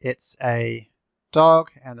that it's a dog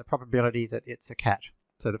and the probability that it's a cat.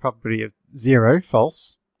 So the probability of 0,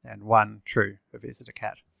 false, and 1, true, of is it a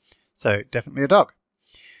cat. So definitely a dog.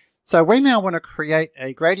 So we now want to create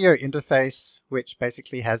a Gradio interface which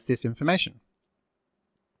basically has this information.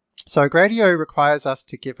 So Gradio requires us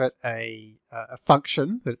to give it a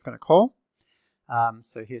function that it's going to call.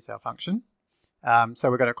 So here's our function. So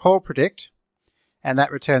we're going to call predict, and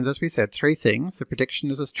that returns, as we said, three things. The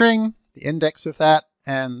prediction is a string, the index of that,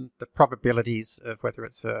 and the probabilities of whether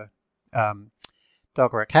it's a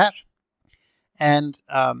dog or a cat. And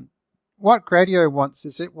what Gradio wants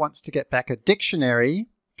is it wants to get back a dictionary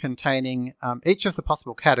containing each of the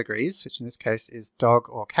possible categories, which in this case is dog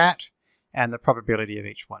or cat, and the probability of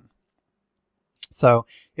each one. So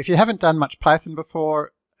if you haven't done much Python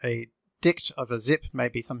before, a dict of a zip may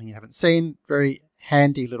be something you haven't seen. Very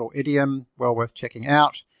handy little idiom, well worth checking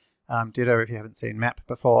out. Ditto if you haven't seen map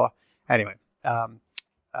before. Anyway,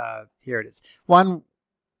 here it is. One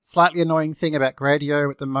slightly annoying thing about Gradio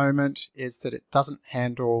at the moment is that it doesn't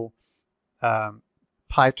handle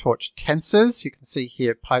PyTorch tensors. You can see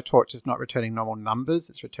here PyTorch is not returning normal numbers,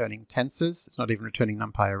 it's returning tensors. It's not even returning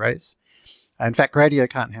NumPy arrays. In fact, Gradio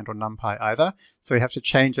can't handle NumPy either, so we have to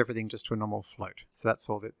change everything just to a normal float. So that's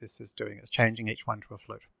all that this is doing, is changing each one to a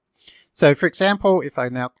float. So for example, if I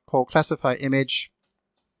now call classify image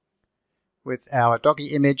with our doggy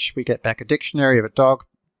image, we get back a dictionary of a dog.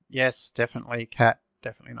 Yes, definitely. Cat,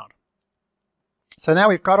 definitely not. So now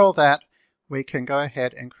we've got all that, we can go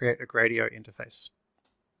ahead and create a Gradio interface.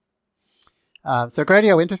 So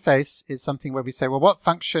Gradio interface is something where we say, well, what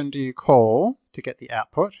function do you call to get the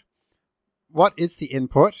output? What is the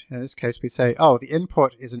input? In this case, we say, oh, the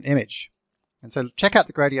input is an image. And so check out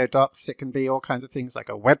the Gradio docs. It can be all kinds of things like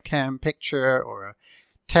a webcam picture or a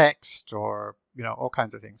text or, you know, all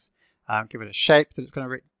kinds of things. Give it a shape that it's going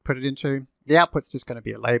to put it into. The output's just going to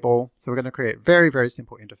be a label. So we're going to create a very, very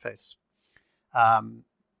simple interface. And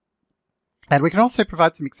we can also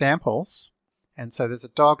provide some examples. And so there's a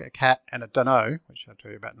dog, a cat, and a dunno, which I'll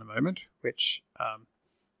tell you about in a moment, which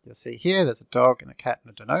you'll see here. There's a dog and a cat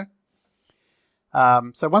and a dunno.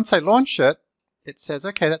 So once I launch it, it says,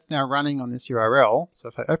 okay, that's now running on this URL. So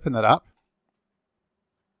if I open that up,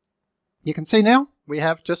 you can see now we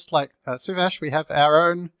have, just like Suvash, we have our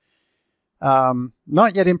own,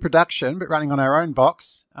 not yet in production, but running on our own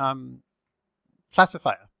box,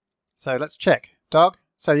 classifier. So let's check. Dog.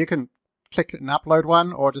 So you can click and upload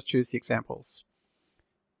one or just choose the examples.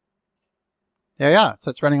 There we are. So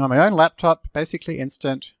it's running on my own laptop, basically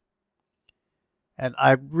instant. And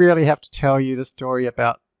I really have to tell you the story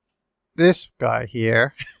about this guy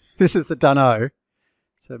here. This is the dunno.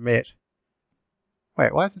 Submit.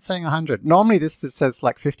 Wait, why is it saying 100? Normally this says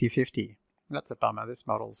like 50-50. That's a bummer. This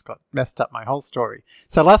model's got messed up my whole story.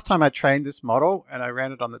 So last time I trained this model and I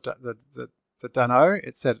ran it on the dunno,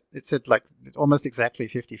 it said like almost exactly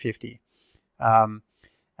 50-50. And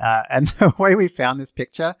the way we found this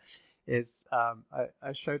picture is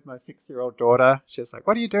I showed my 6-year-old daughter. She was like,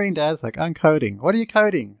 what are you doing, Dad? It's like, I'm coding. What are you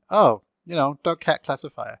coding? Oh, you know, dog cat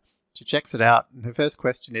classifier. She checks it out and her first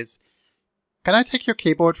question is, can I take your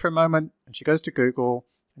keyboard for a moment? And she goes to Google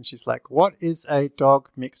and she's like, what is a dog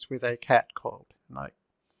mixed with a cat called? And like,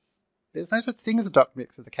 there's no such thing as a dog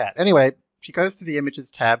mixed with a cat. Anyway, she goes to the images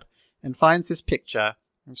tab and finds this picture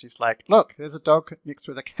and she's like, look, there's a dog mixed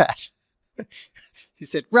with a cat. She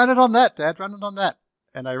said, run it on that, Dad, run it on that.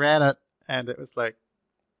 And I ran it, and it was like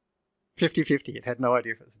 50-50. It had no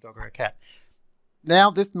idea if it was a dog or a cat.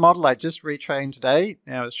 Now, this model I just retrained today,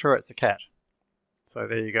 now it's sure it's a cat. So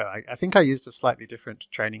there you go. I think I used a slightly different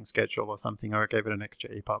training schedule or something, or I gave it an extra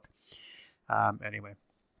epoch. Anyway,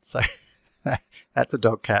 so that's a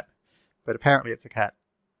dog cat. But apparently it's a cat.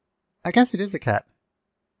 I guess it is a cat.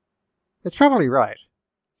 It's probably right.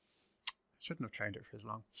 Shouldn't have trained it for as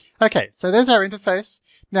long. Okay, so there's our interface.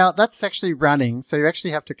 Now that's actually running, so you actually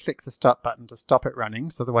have to click the stop button to stop it running,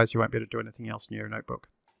 so otherwise you won't be able to do anything else in your notebook.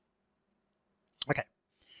 Okay.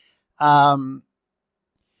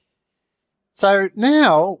 So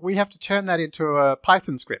now we have to turn that into a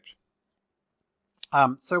Python script.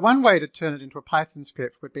 So one way to turn it into a Python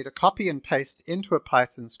script would be to copy and paste into a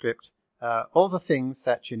Python script all the things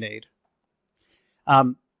that you need.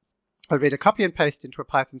 Would be to copy and paste into a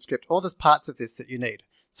Python script all the parts of this that you need.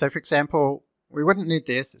 So for example, we wouldn't need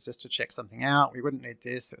this, it's just to check something out. We wouldn't need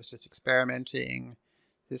this, it was just experimenting.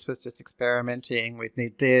 This was just experimenting. We'd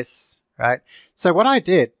need this, right? So what I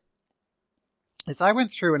did is I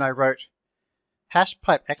went through and I wrote hash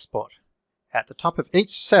pipe export at the top of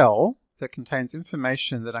each cell that contains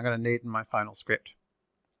information that I'm going to need in my final script.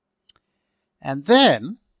 And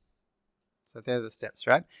then, so they're the steps,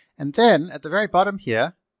 right? And then at the very bottom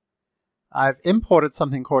here, I've imported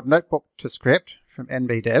something called notebook to script from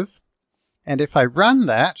nbdev. And if I run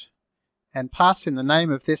that and pass in the name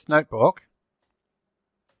of this notebook,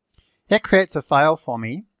 it creates a file for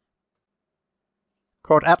me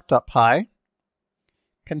called app.py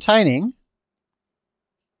containing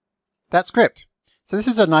that script. So this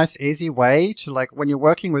is a nice easy way to, like, when you're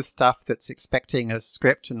working with stuff that's expecting a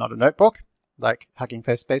script and not a notebook, like Hugging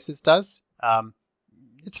Face Spaces does.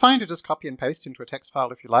 It's fine to just copy and paste into a text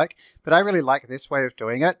file if you like, but I really like this way of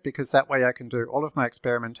doing it because that way I can do all of my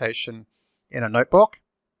experimentation in a notebook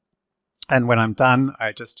And when I'm done,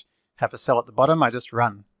 I just have a cell at the bottom. I just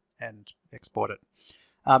run and export it.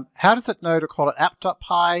 How does it know to call it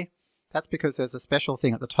app.py? That's because there's a special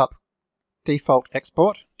thing at the top, default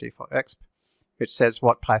export, default exp, which says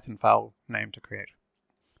what Python file name to create.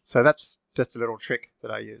 So that's just a little trick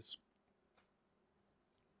that I use.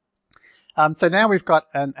 So now we've got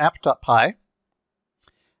an app.py.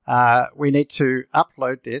 We need to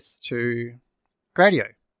upload this to Gradio.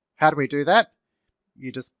 How do we do that?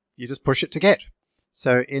 You just push it to get.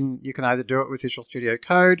 So you can either do it with Visual Studio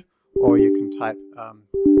Code, or you can type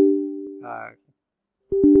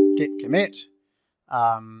git commit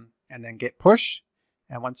and then git push.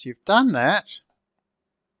 And once you've done that,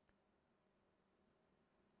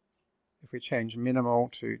 if we change minimal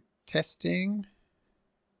to testing,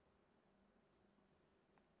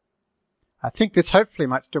 I think this hopefully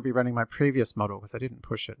might still be running my previous model because I didn't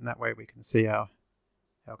push it, and that way we can see our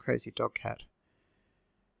crazy dog cat.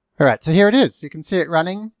 All right, so here it is. You can see it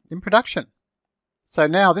running in production. So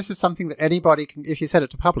now this is something that anybody can, if you set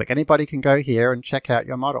it to public, anybody can go here and check out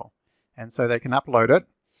your model. And so they can upload it.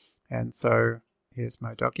 And so here's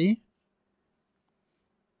my doggy.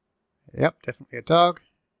 Yep, definitely a dog.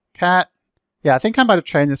 Cat. Yeah, I think I might have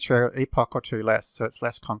trained this for an epoch or two less, so it's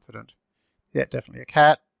less confident. Yeah, definitely a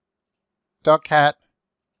cat. Dog cat.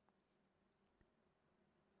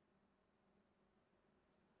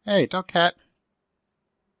 Hey, dog cat.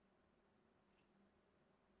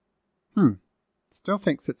 Still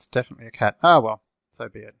thinks it's definitely a cat. Oh, well, so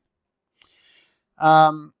be it.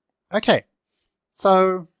 Okay,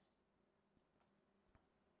 so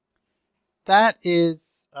that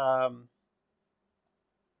is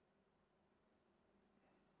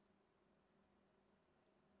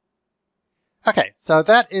okay, so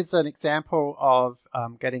that is an example of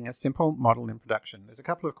getting a simple model in production. There's a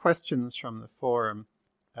couple of questions from the forum,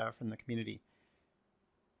 from the community.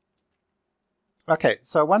 Okay,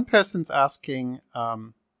 so one person's asking,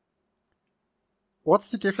 what's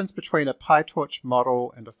the difference between a PyTorch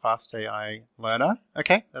model and a FastAI learner?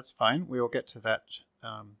 Okay, that's fine. We will get to that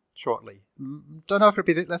shortly. Don't know if it'll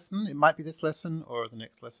be this lesson. It might be this lesson or the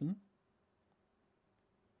next lesson.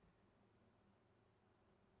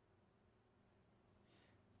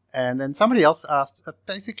 And then somebody else asked,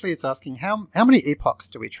 basically is asking, how many epochs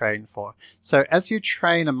do we train for? So as you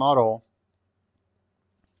train a model,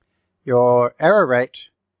 your error rate,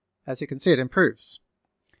 as you can see, it improves.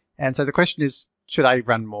 And so the question is, should I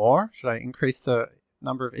run more? Should I increase the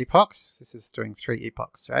number of epochs? This is doing 3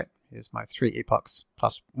 epochs, right? Here's my 3 epochs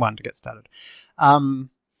plus 1 to get started.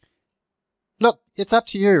 Look, it's up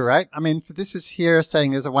to you, right? I mean, this is here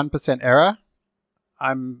saying there's a 1% error.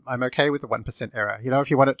 I'm okay with the 1% error. You know, if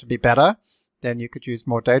you want it to be better, then you could use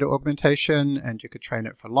more data augmentation and you could train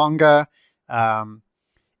it for longer.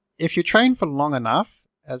 If you train for long enough,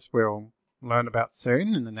 as we'll learn about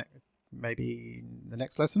soon in maybe in the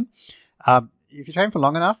next lesson, if you train for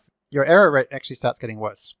long enough, your error rate actually starts getting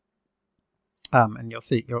worse. And you'll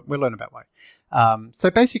see, we'll learn about why.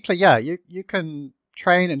 So basically, yeah, you can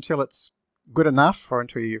train until it's good enough, or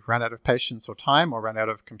until you've run out of patience or time, or run out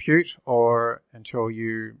of compute, or until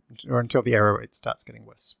the error rate starts getting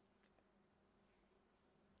worse.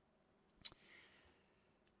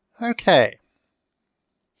 Okay.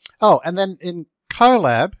 Oh, and then in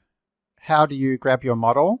Colab, how do you grab your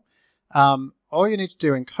model? All you need to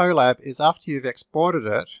do in Colab is, after you've exported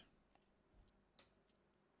it,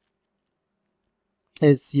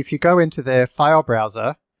 is if you go into their file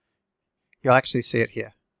browser, you'll actually see it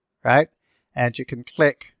here, right? And you can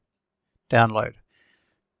click download.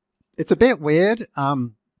 It's a bit weird.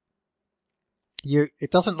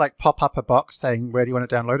 It doesn't like pop up a box saying where do you want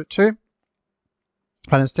to download it to,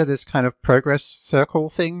 but instead this kind of progress circle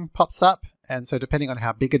thing pops up. And so depending on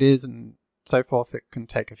how big it is and so forth, it can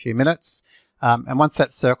take a few minutes. And once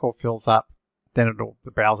that circle fills up, then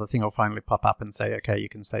the browser thing will finally pop up and say, okay, you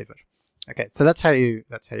can save it. Okay, so that's how you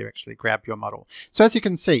actually grab your model. So as you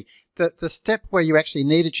can see, the step where you actually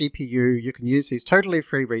need a GPU, you can use these totally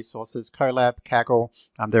free resources, Colab, Kaggle.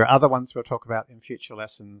 There are other ones we'll talk about in future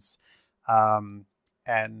lessons. And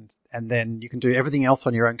then you can do everything else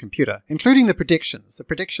on your own computer, including the predictions. The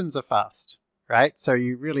predictions are fast, right? So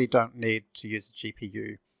you really don't need to use a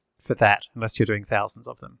GPU for that unless you're doing thousands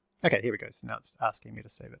of them. Okay, here we go. So now it's asking me to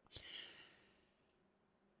save it.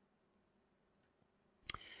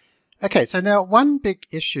 Okay, so now one big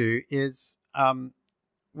issue is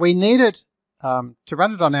we needed, to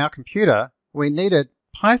run it on our computer, we needed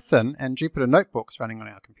Python and Jupyter Notebooks running on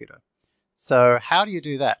our computer. So how do you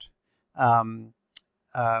do that?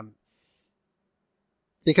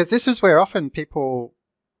 Because this is where often people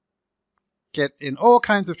get in all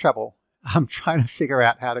kinds of trouble. I'm trying to figure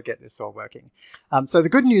out how to get this all working. So the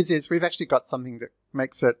good news is we've actually got something that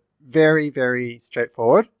makes it very, very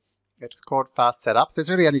straightforward. It's called Fast Setup. There's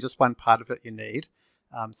really only just one part of it you need.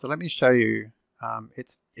 So let me show you.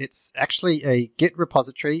 It's actually a Git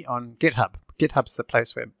repository on GitHub. GitHub's the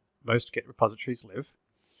place where most Git repositories live.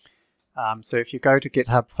 So if you go to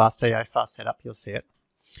GitHub fastai Fast Setup, you'll see it.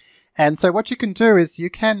 And so what you can do is you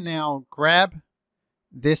can now grab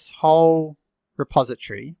this whole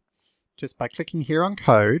repository just by clicking here on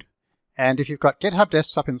code. And if you've got GitHub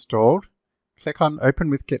Desktop installed, click on Open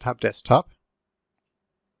with GitHub Desktop.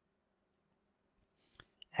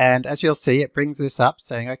 And as you'll see, it brings this up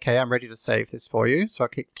saying, okay, I'm ready to save this for you. So I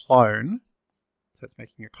click Clone. So it's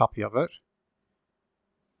making a copy of it.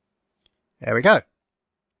 There we go.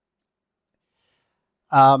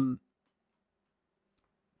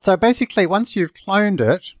 So basically, once you've cloned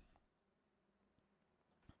it,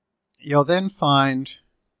 you'll then find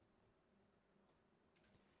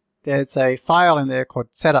there's a file in there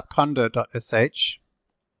called setupconda.sh,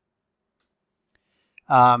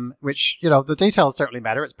 which, the details don't really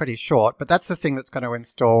matter. It's pretty short, but that's the thing that's going to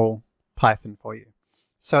install Python for you.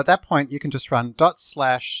 So at that point, you can just run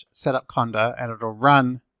 /setupconda and it'll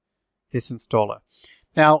run this installer.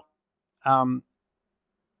 Now,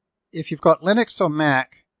 if you've got Linux or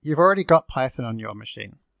Mac, you've already got Python on your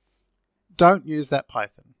machine. Don't use that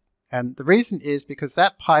Python. And the reason is because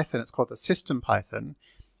that Python, it's called the system Python,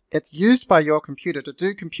 it's used by your computer to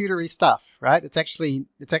do computery stuff, right? It's actually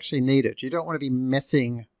needed. You don't want to be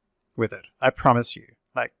messing with it. I promise you.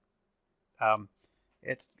 Like,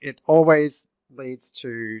 it always leads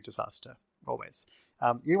to disaster. Always.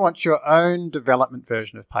 You want your own development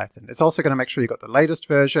version of Python. It's also going to make sure you've got the latest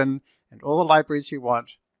version and all the libraries you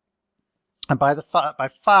want. And by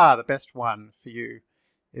far the best one for you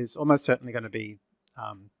is almost certainly going to be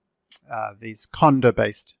these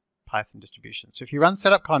Conda-based Python distributions. So if you run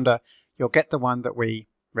setup Conda, you'll get the one that we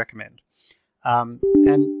recommend. And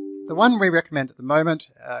the one we recommend at the moment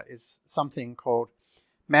is something called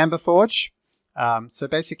MambaForge. So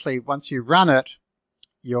basically, once you run it,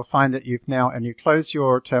 you'll find that you've now, and you close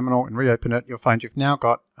your terminal and reopen it, you'll find you've now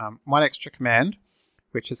got one extra command,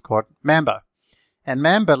 which is called Mamba. And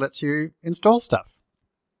Mamba lets you install stuff.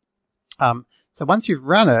 So once you've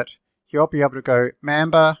run it, you'll be able to go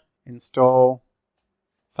Mamba install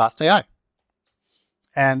fastai.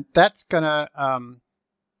 And that's going to,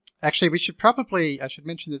 actually, I should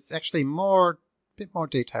mention there's actually a bit more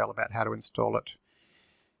detail about how to install it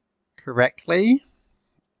correctly.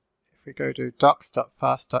 If we go to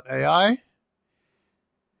docs.fast.ai,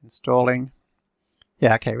 installing,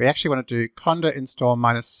 yeah, okay, we actually want to do conda install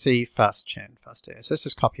 -c fastchan fastai. So let's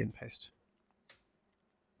just copy and paste.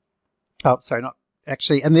 Oh, sorry, not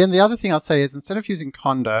actually. And then the other thing I'll say is instead of using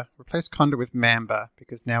conda, replace conda with mamba,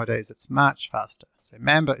 because nowadays it's much faster. So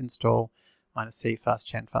mamba install -c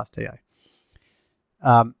fastchan fastai.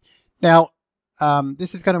 Now,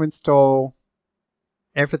 this is going to install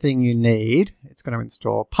everything you need. It's going to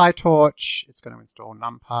install PyTorch, it's going to install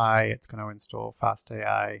NumPy, it's going to install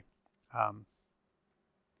fastai,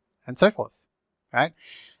 and so forth, right?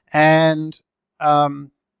 And so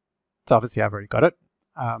obviously I've already got it.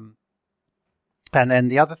 And then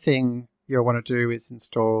the other thing you'll want to do is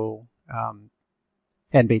install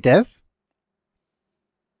nbdev.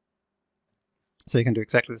 So you can do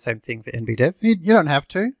exactly the same thing for nbdev. You don't have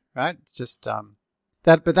to, right? It's just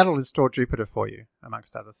but that'll install Jupyter for you,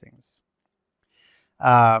 amongst other things.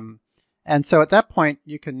 And so at that point,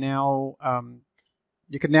 you can now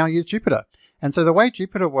use Jupyter. And so the way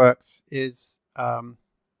Jupyter works is, you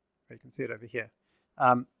can see it over here.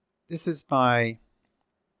 This is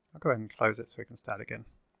I'll go ahead and close it so we can start again.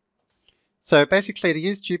 So basically, to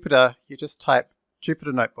use Jupyter, you just type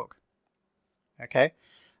Jupyter Notebook. Okay.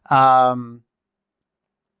 And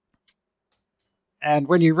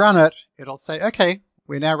when you run it, it'll say, okay,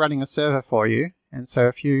 we're now running a server for you. And so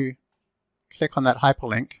if you click on that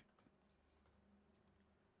hyperlink,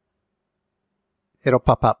 it'll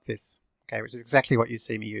pop up this, okay, which is exactly what you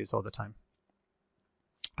see me use all the time.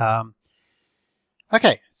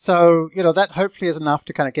 Okay, so that hopefully is enough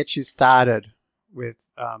to kind of get you started with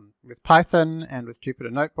Python and with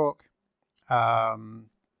Jupyter Notebook.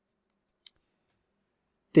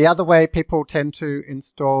 The other way people tend to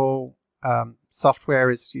install software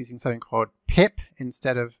is using something called pip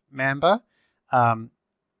instead of Mamba.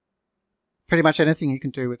 Pretty much anything you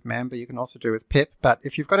can do with Mamba, you can also do with pip. But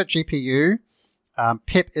if you've got a GPU,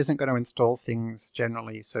 pip isn't going to install things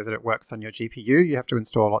generally so that it works on your GPU. You have to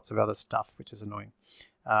install lots of other stuff, which is annoying.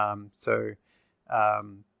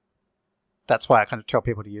 That's why I kind of tell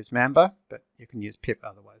people to use Mamba, but you can use pip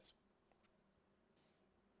otherwise.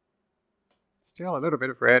 Still a little bit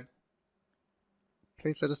of red.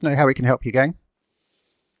 Please let us know how we can help you, gang.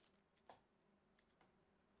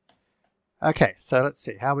 Okay, so let's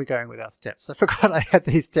see. How are we going with our steps? I forgot I had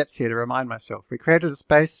these steps here to remind myself. We created a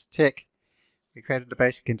space, tick. We created a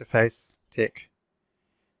basic interface, tick.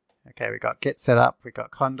 Okay, we got Git set up. We got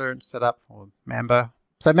Conda set up, or Mamba.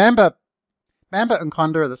 So Mamba and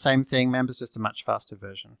Conda are the same thing. Mamba's just a much faster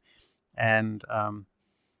version. And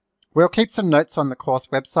we'll keep some notes on the course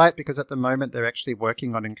website because at the moment they're actually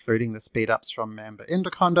working on including the speedups from Mamba into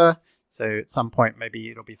Conda. So at some point maybe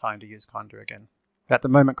it'll be fine to use Conda again. At the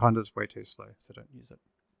moment Conda's way too slow, so don't use it.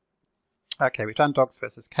 Okay, we've done dogs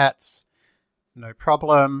versus cats. No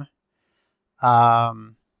problem.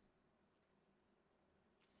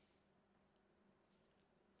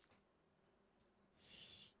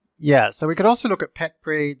 Yeah, so we could also look at pet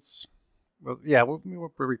breeds. Well, yeah, we'll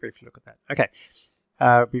briefly look at that. Okay,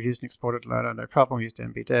 we've used an exported learner, no problem. We used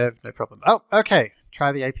mbdev, no problem. Oh, okay,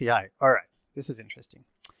 try the API. All right, this is interesting.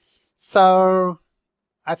 So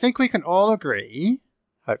I think we can all agree,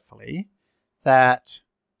 hopefully, that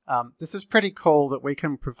this is pretty cool that we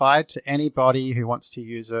can provide to anybody who wants to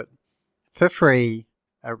use it for free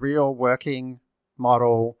a real working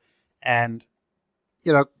model. And,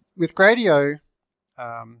 you know, with Gradio,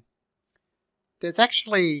 there's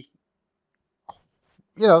actually,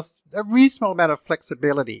 you know, a reasonable amount of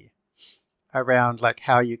flexibility around like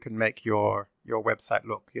how you can make your website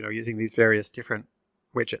look, you know, using these various different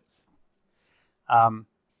widgets.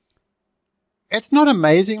 It's not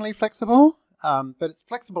amazingly flexible, but it's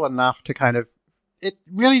flexible enough to kind of, it's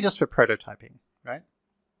really just for prototyping, right?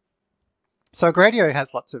 So Gradio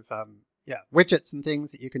has lots of widgets and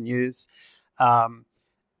things that you can use.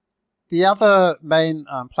 The other main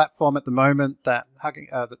platform at the moment that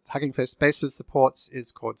Hugging Face Spaces supports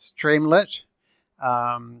is called Streamlit.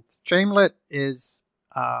 Streamlit is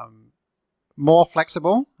more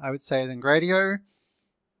flexible, I would say, than Gradio.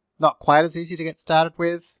 Not quite as easy to get started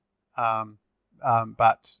with,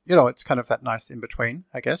 but you know, it's kind of that nice in between,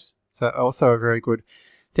 I guess. So also a very good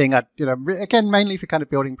thing. You know, again, mainly for kind of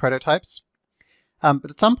building prototypes.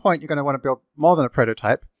 But at some point, you're going to want to build more than a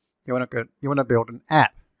prototype. You want to build an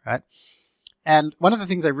app, right? And one of the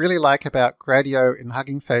things I really like about Gradio in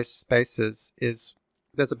Hugging Face Spaces is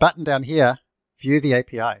there's a button down here, View the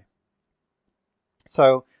API.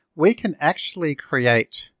 So we can actually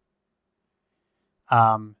create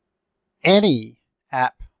any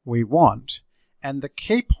app we want. And the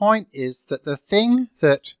key point is that the thing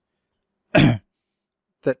that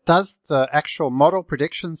that does the actual model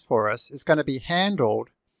predictions for us is going to be handled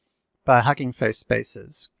by Hugging Face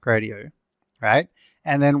Spaces, Gradio, right?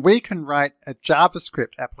 And then we can write a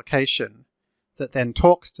JavaScript application that then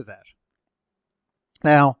talks to that.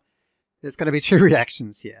 Now, there's going to be two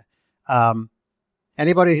reactions here.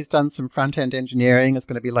 Anybody who's done some front-end engineering is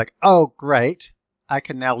going to be like, oh, great, I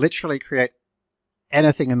can now literally create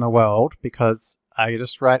anything in the world because I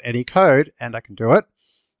just write any code and I can do it.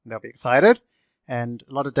 And they'll be excited. And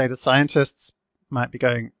a lot of data scientists might be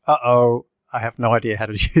going, uh-oh, I have no idea how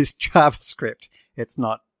to use JavaScript. It's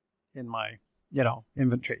not in my, you know,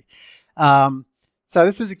 inventory. So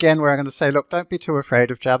this is again where I'm going to say, look, don't be too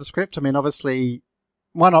afraid of JavaScript. I mean, obviously,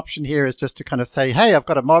 one option here is just to kind of say, hey, I've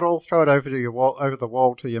got a model, throw it over to your wall, over the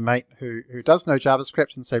wall to your mate who does know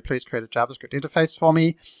JavaScript and say, please create a JavaScript interface for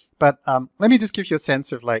me. But let me just give you a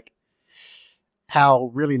sense of like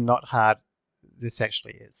how really not hard this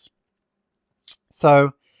actually is.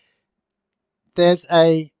 So there's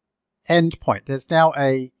a endpoint. There's now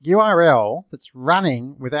a URL that's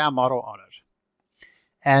running with our model on it.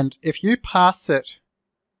 And if you pass it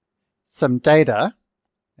some data,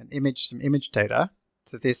 some image data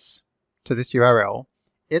to this URL,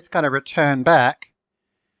 it's going to return back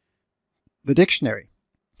the dictionary.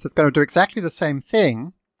 So it's going to do exactly the same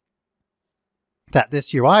thing that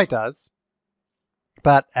this UI does,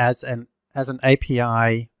 but as an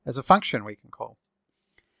API, as a function we can call.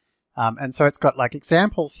 And so it's got like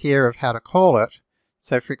examples here of how to call it.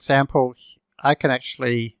 So for example, I can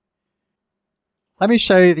actually, let me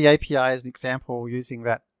show you the API as an example using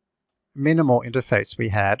that minimal interface we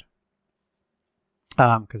had,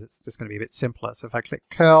 because it's just going to be a bit simpler. So if I click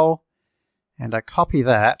curl and I copy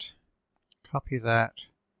that,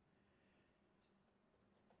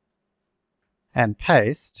 and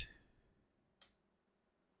paste,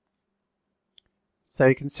 so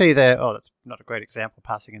you can see there, oh, that's not a great example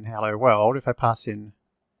passing in hello world. If I pass in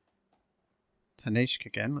Tanishq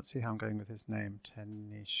again, let's see how I'm going with his name,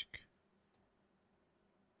 Tanishq.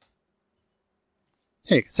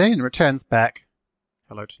 Here you can see, and returns back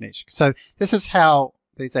hello Tanishq. So this is how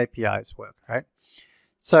these APIs work, right?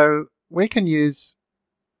 So we can use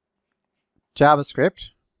JavaScript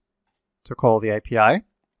to call the API,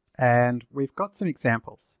 and we've got some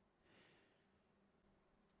examples.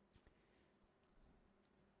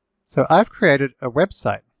 So I've created a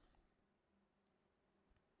website,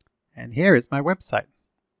 and here is my website,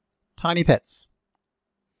 Tiny Pets.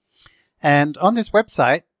 And on this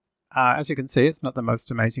website, as you can see, it's not the most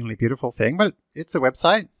amazingly beautiful thing, but it's a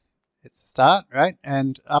website. It's a start, right?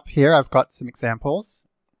 And up here I've got some examples.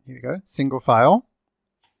 Here we go, single file,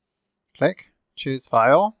 click, choose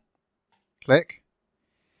file, click.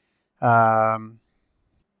 And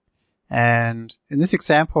in this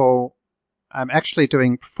example, I'm actually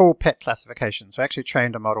doing full pet classification. So I actually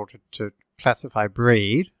trained a model to classify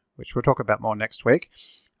breed, which we'll talk about more next week,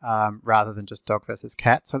 rather than just dog versus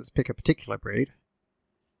cat. So let's pick a particular breed.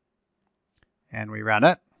 And we run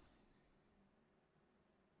it.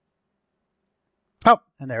 Oh,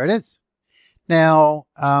 and there it is. Now,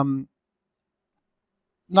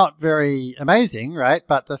 not very amazing, right?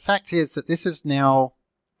 But the fact is that this is now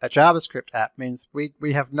a JavaScript app, means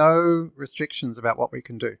we have no restrictions about what we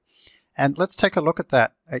can do. And let's take a look at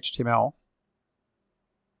that HTML.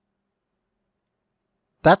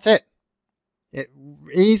 That's it. It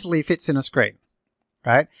easily fits in a screen,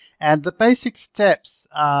 right? And the basic steps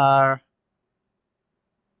are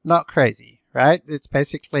not crazy, right? It's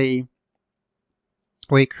basically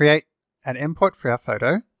we create an input for our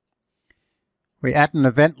photo. We add an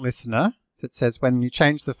event listener that says when you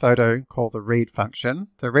change the photo, call the read function.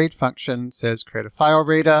 The read function says create a file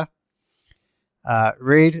reader,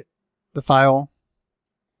 read the file,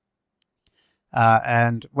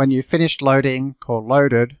 and when you finished loading, call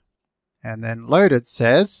loaded, and then loaded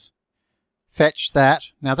says fetch that.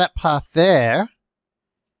 Now that path there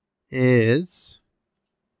is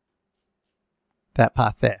that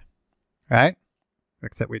path there, right?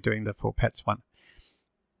 Except we're doing the full pets one.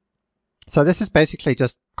 So this is basically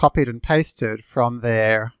just copied and pasted from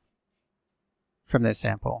their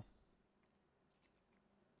sample.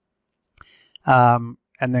 And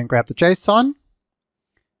then grab the JSON,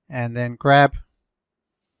 and then grab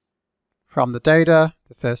from the data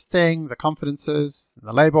the first thing, the confidences,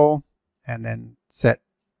 the label, and then set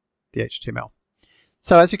the HTML.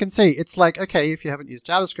 So as you can see, it's like, okay, if you haven't used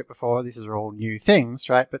JavaScript before, these are all new things,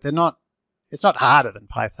 right? But they're not. It's not harder than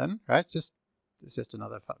Python, right? It's just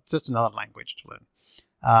another language to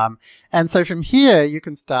learn. And so from here, you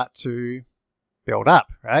can start to build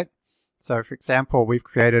up, right? So for example, we've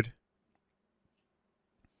created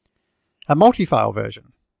a multi-file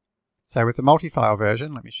version. So with the multi-file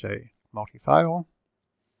version, let me show you. Multi-file,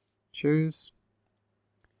 choose.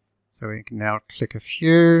 So we can now click a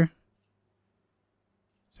few.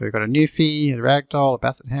 So we've got a Newfie, a ragdoll, a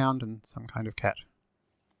basset hound, and some kind of cat.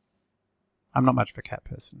 I'm not much of a cat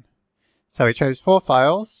person. So we chose 4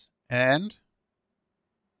 files, and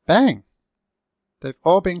bang! They've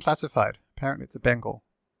all been classified. Apparently it's a Bengal.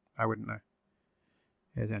 I wouldn't know.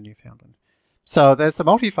 Here's our Newfoundland. So there's the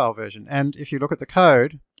multi-file version, and if you look at the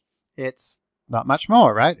code, it's not much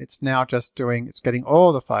more, right? It's now just it's getting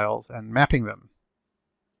all the files and mapping them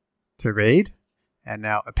to read, and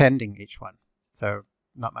now appending each one. So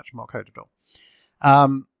not much more code at all.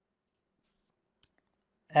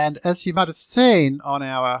 And as you might have seen on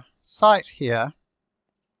our site here,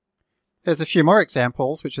 there's a few more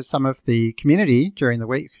examples, which is some of the community during the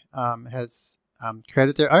week has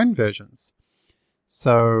created their own versions.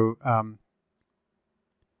 So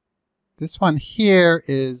this one here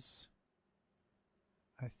is,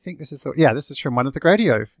 I think this is this is from one of the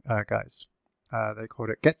Gradio guys. They called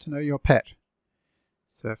it Get to Know Your Pet.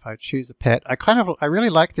 So if I choose a pet, I really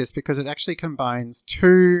like this because it actually combines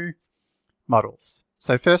 2 models.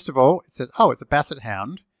 So first of all, it says, oh, it's a basset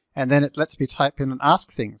hound, and then it lets me type in and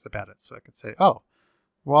ask things about it. So I could say, oh,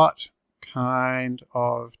 what kind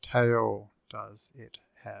of tail does it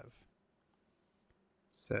have?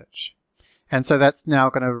 Search. And so that's now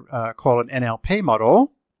going to call an NLP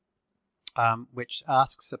model, which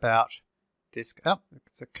asks about this. Oh,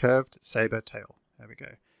 it's a curved saber tail. There we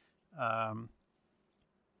go.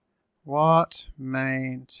 What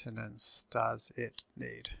maintenance does it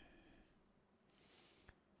need?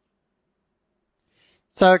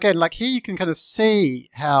 So again, like here you can kind of see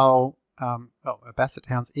how, a basset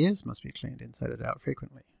hound's ears must be cleaned inside and out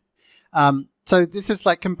frequently. So this is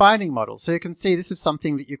like combining models. So you can see this is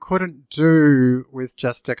something that you couldn't do with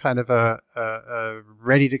just a kind of a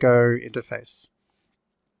ready-to-go interface.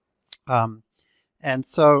 And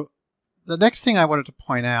so the next thing I wanted to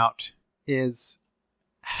point out is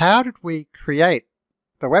how did we create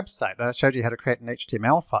the website? I showed you how to create an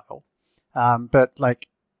HTML file, but like,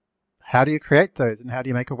 how do you create those and how do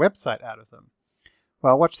you make a website out of them?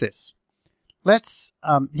 Well, watch this. let's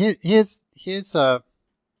here's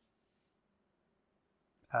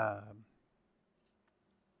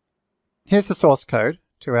the source code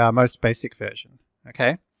to our most basic version.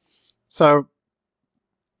 Okay, so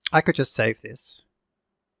I could just save this.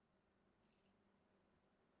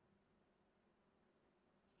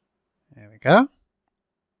 There we go.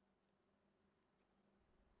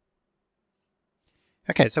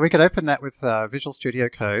 Okay, so we could open that with Visual Studio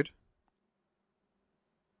Code.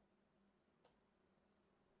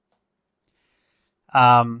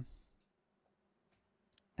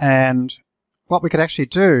 And what we could actually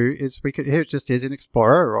do is we could, here it just is in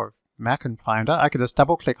Explorer or Mac and Finder, I could just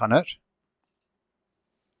double click on it.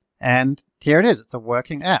 And here it is, it's a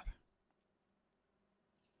working app.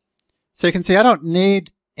 So you can see I don't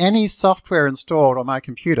need any software installed on my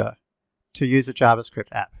computer to use a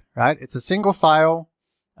JavaScript app, right? It's a single file.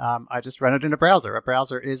 I just run it in a browser. A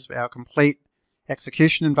browser is our complete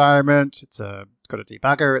execution environment. It's got a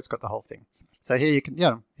debugger. It's got the whole thing. So here you can,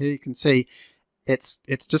 here you can see it's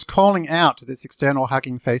just calling out to this external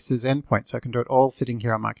Hugging Faces endpoint. So I can do it all sitting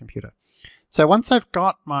here on my computer. So once I've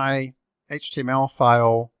got my HTML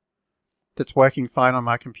file that's working fine on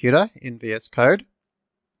my computer in VS Code,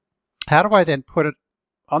 how do I then put it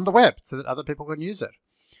on the web so that other people can use it?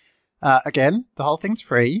 Again, the whole thing's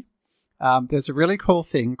free. There's a really cool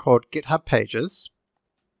thing called GitHub Pages,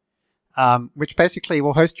 which basically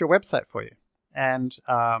will host your website for you. And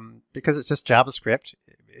because it's just JavaScript,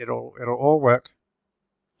 it'll all work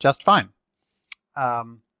just fine.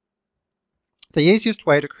 The easiest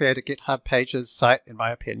way to create a GitHub Pages site, in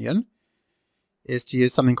my opinion, is to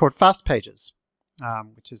use something called Fast Pages,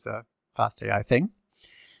 which is a fast AI thing.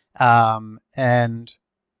 And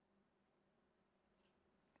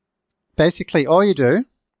basically all you do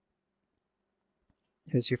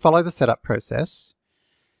is you follow the setup process.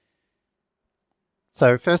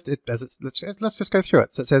 So first, let's just go through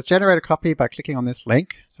it. So it says generate a copy by clicking on this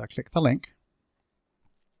link. So I click the link.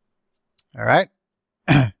 All right.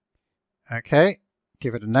 Okay,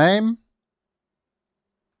 give it a name.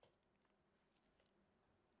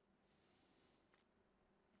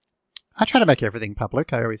 I try to make everything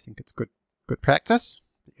public. I always think it's good practice,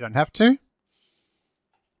 but you don't have to.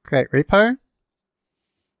 Create repo.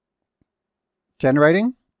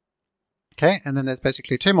 Generating. Okay, and then there's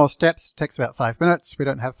basically 2 more steps. It takes about 5 minutes. We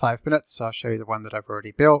don't have 5 minutes, so I'll show you the one that I've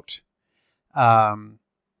already built,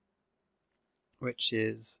 which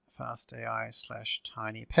is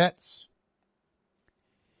fastai/tinypets.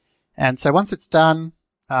 And so once it's done,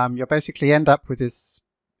 you'll basically end up with this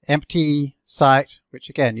empty site, which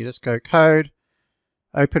again, you just go code,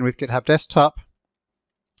 open with GitHub Desktop,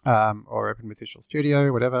 or open with Visual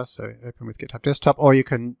Studio, whatever. So open with GitHub Desktop, or you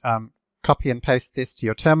can copy and paste this to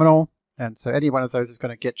your terminal. And so any one of those is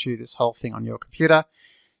going to get you this whole thing on your computer.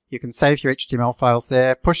 You can save your HTML files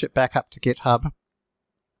there, push it back up to GitHub.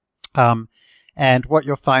 And what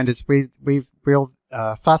you'll find is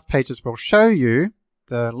Fast Pages will show you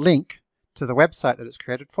the link to the website that it's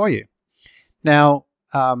created for you. Now,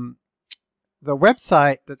 the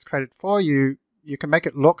website that's created for you, you can make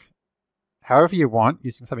it look however you want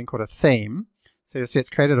using something called a theme. So you'll see it's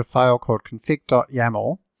created a file called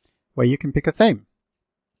config.yaml where you can pick a theme.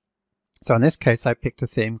 So in this case, I picked a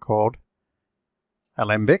theme called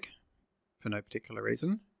Alembic for no particular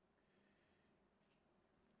reason.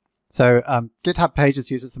 So GitHub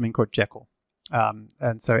Pages uses something called Jekyll.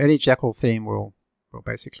 And so any Jekyll theme will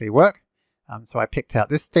basically work. So I picked out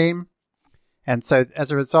this theme. And so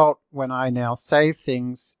as a result, when I now save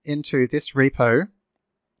things into this repo,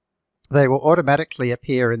 they will automatically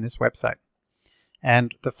appear in this website.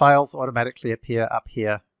 And the files automatically appear up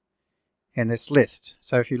here in this list.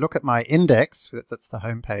 So if you look at my index, that's the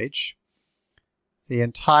home page, the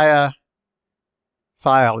entire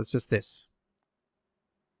file is just this.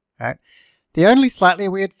 Right? The only slightly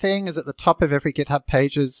weird thing is at the top of every GitHub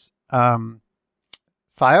Pages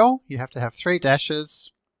file, you have to have 3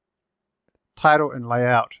 dashes, title and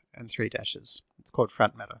layout, and 3 dashes. It's called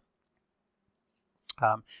front matter.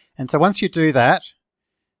 And so once you do that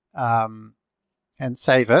and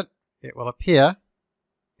save it, it will appear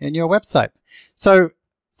in your website. So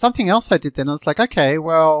something else I did then, I was like, okay,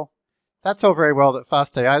 well, that's all very well that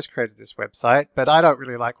fastai has created this website, but I don't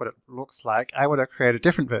really like what it looks like. I want to create a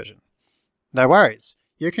different version. No worries.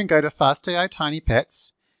 You can go to fastai Tiny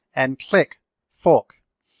Pets and click fork.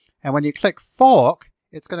 And when you click fork,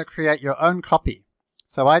 it's going to create your own copy.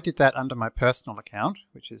 So I did that under my personal account,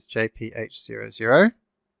 which is JPH00.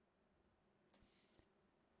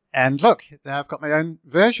 And look, now I've got my own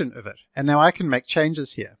version of it. And now I can make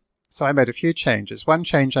changes here. So I made a few changes. One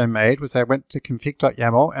change I made was I went to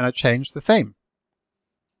config.yaml and I changed the theme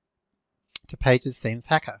to Pages Themes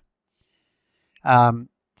Hacker.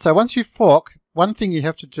 So once you fork, one thing you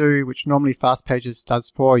have to do, which normally FastPages does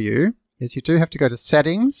for you, is you do have to go to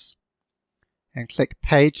Settings and click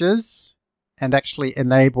Pages and actually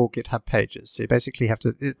enable GitHub Pages. So you basically have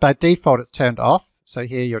to, by default it's turned off, so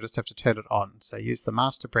here you'll just have to turn it on. So use the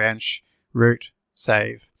master branch, root,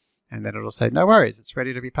 save, and then it'll say, no worries, it's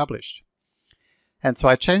ready to be published. And so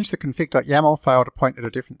I changed the config.yaml file to point at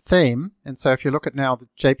a different theme, and so if you look at now the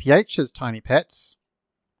JPH's tiny pets,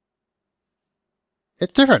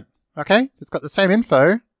 it's different, okay? So it's got the same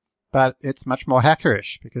info, but it's much more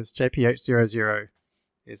hackerish because JPH00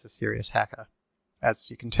 is a serious hacker,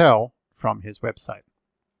 as you can tell from his website.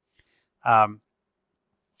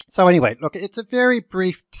 So anyway, look, it's a very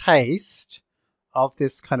brief taste of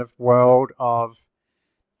this kind of world of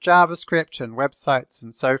JavaScript and websites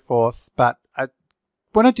and so forth, but I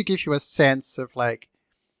wanted to give you a sense of, like,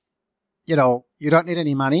 you know, you don't need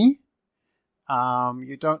any money,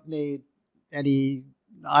 you don't need any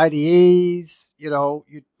IDEs, you know,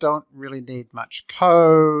 you don't really need much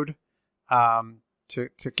code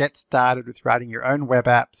to get started with writing your own web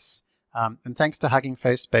apps. And thanks to Hugging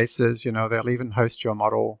Face Spaces, you know, they'll even host your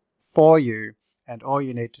model for you, and all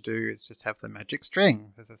you need to do is just have the magic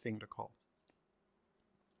string as a thing to call.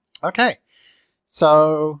 Okay,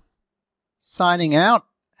 so signing out,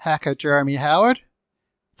 hacker Jeremy Howard.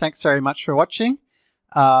 Thanks very much for watching.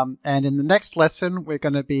 And in the next lesson, we're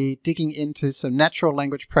going to be digging into some natural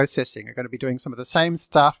language processing. We're going to be doing some of the same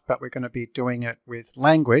stuff, but we're going to be doing it with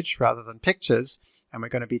language rather than pictures. And we're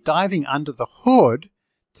going to be diving under the hood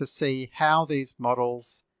to see how these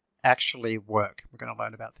models actually work. We're going to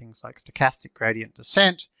learn about things like stochastic gradient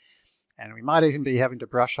descent, and we might even be having to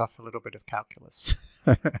brush off a little bit of calculus.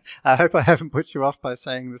 I hope I haven't put you off by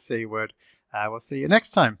saying the C word. We'll see you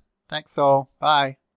next time. Thanks all. Bye.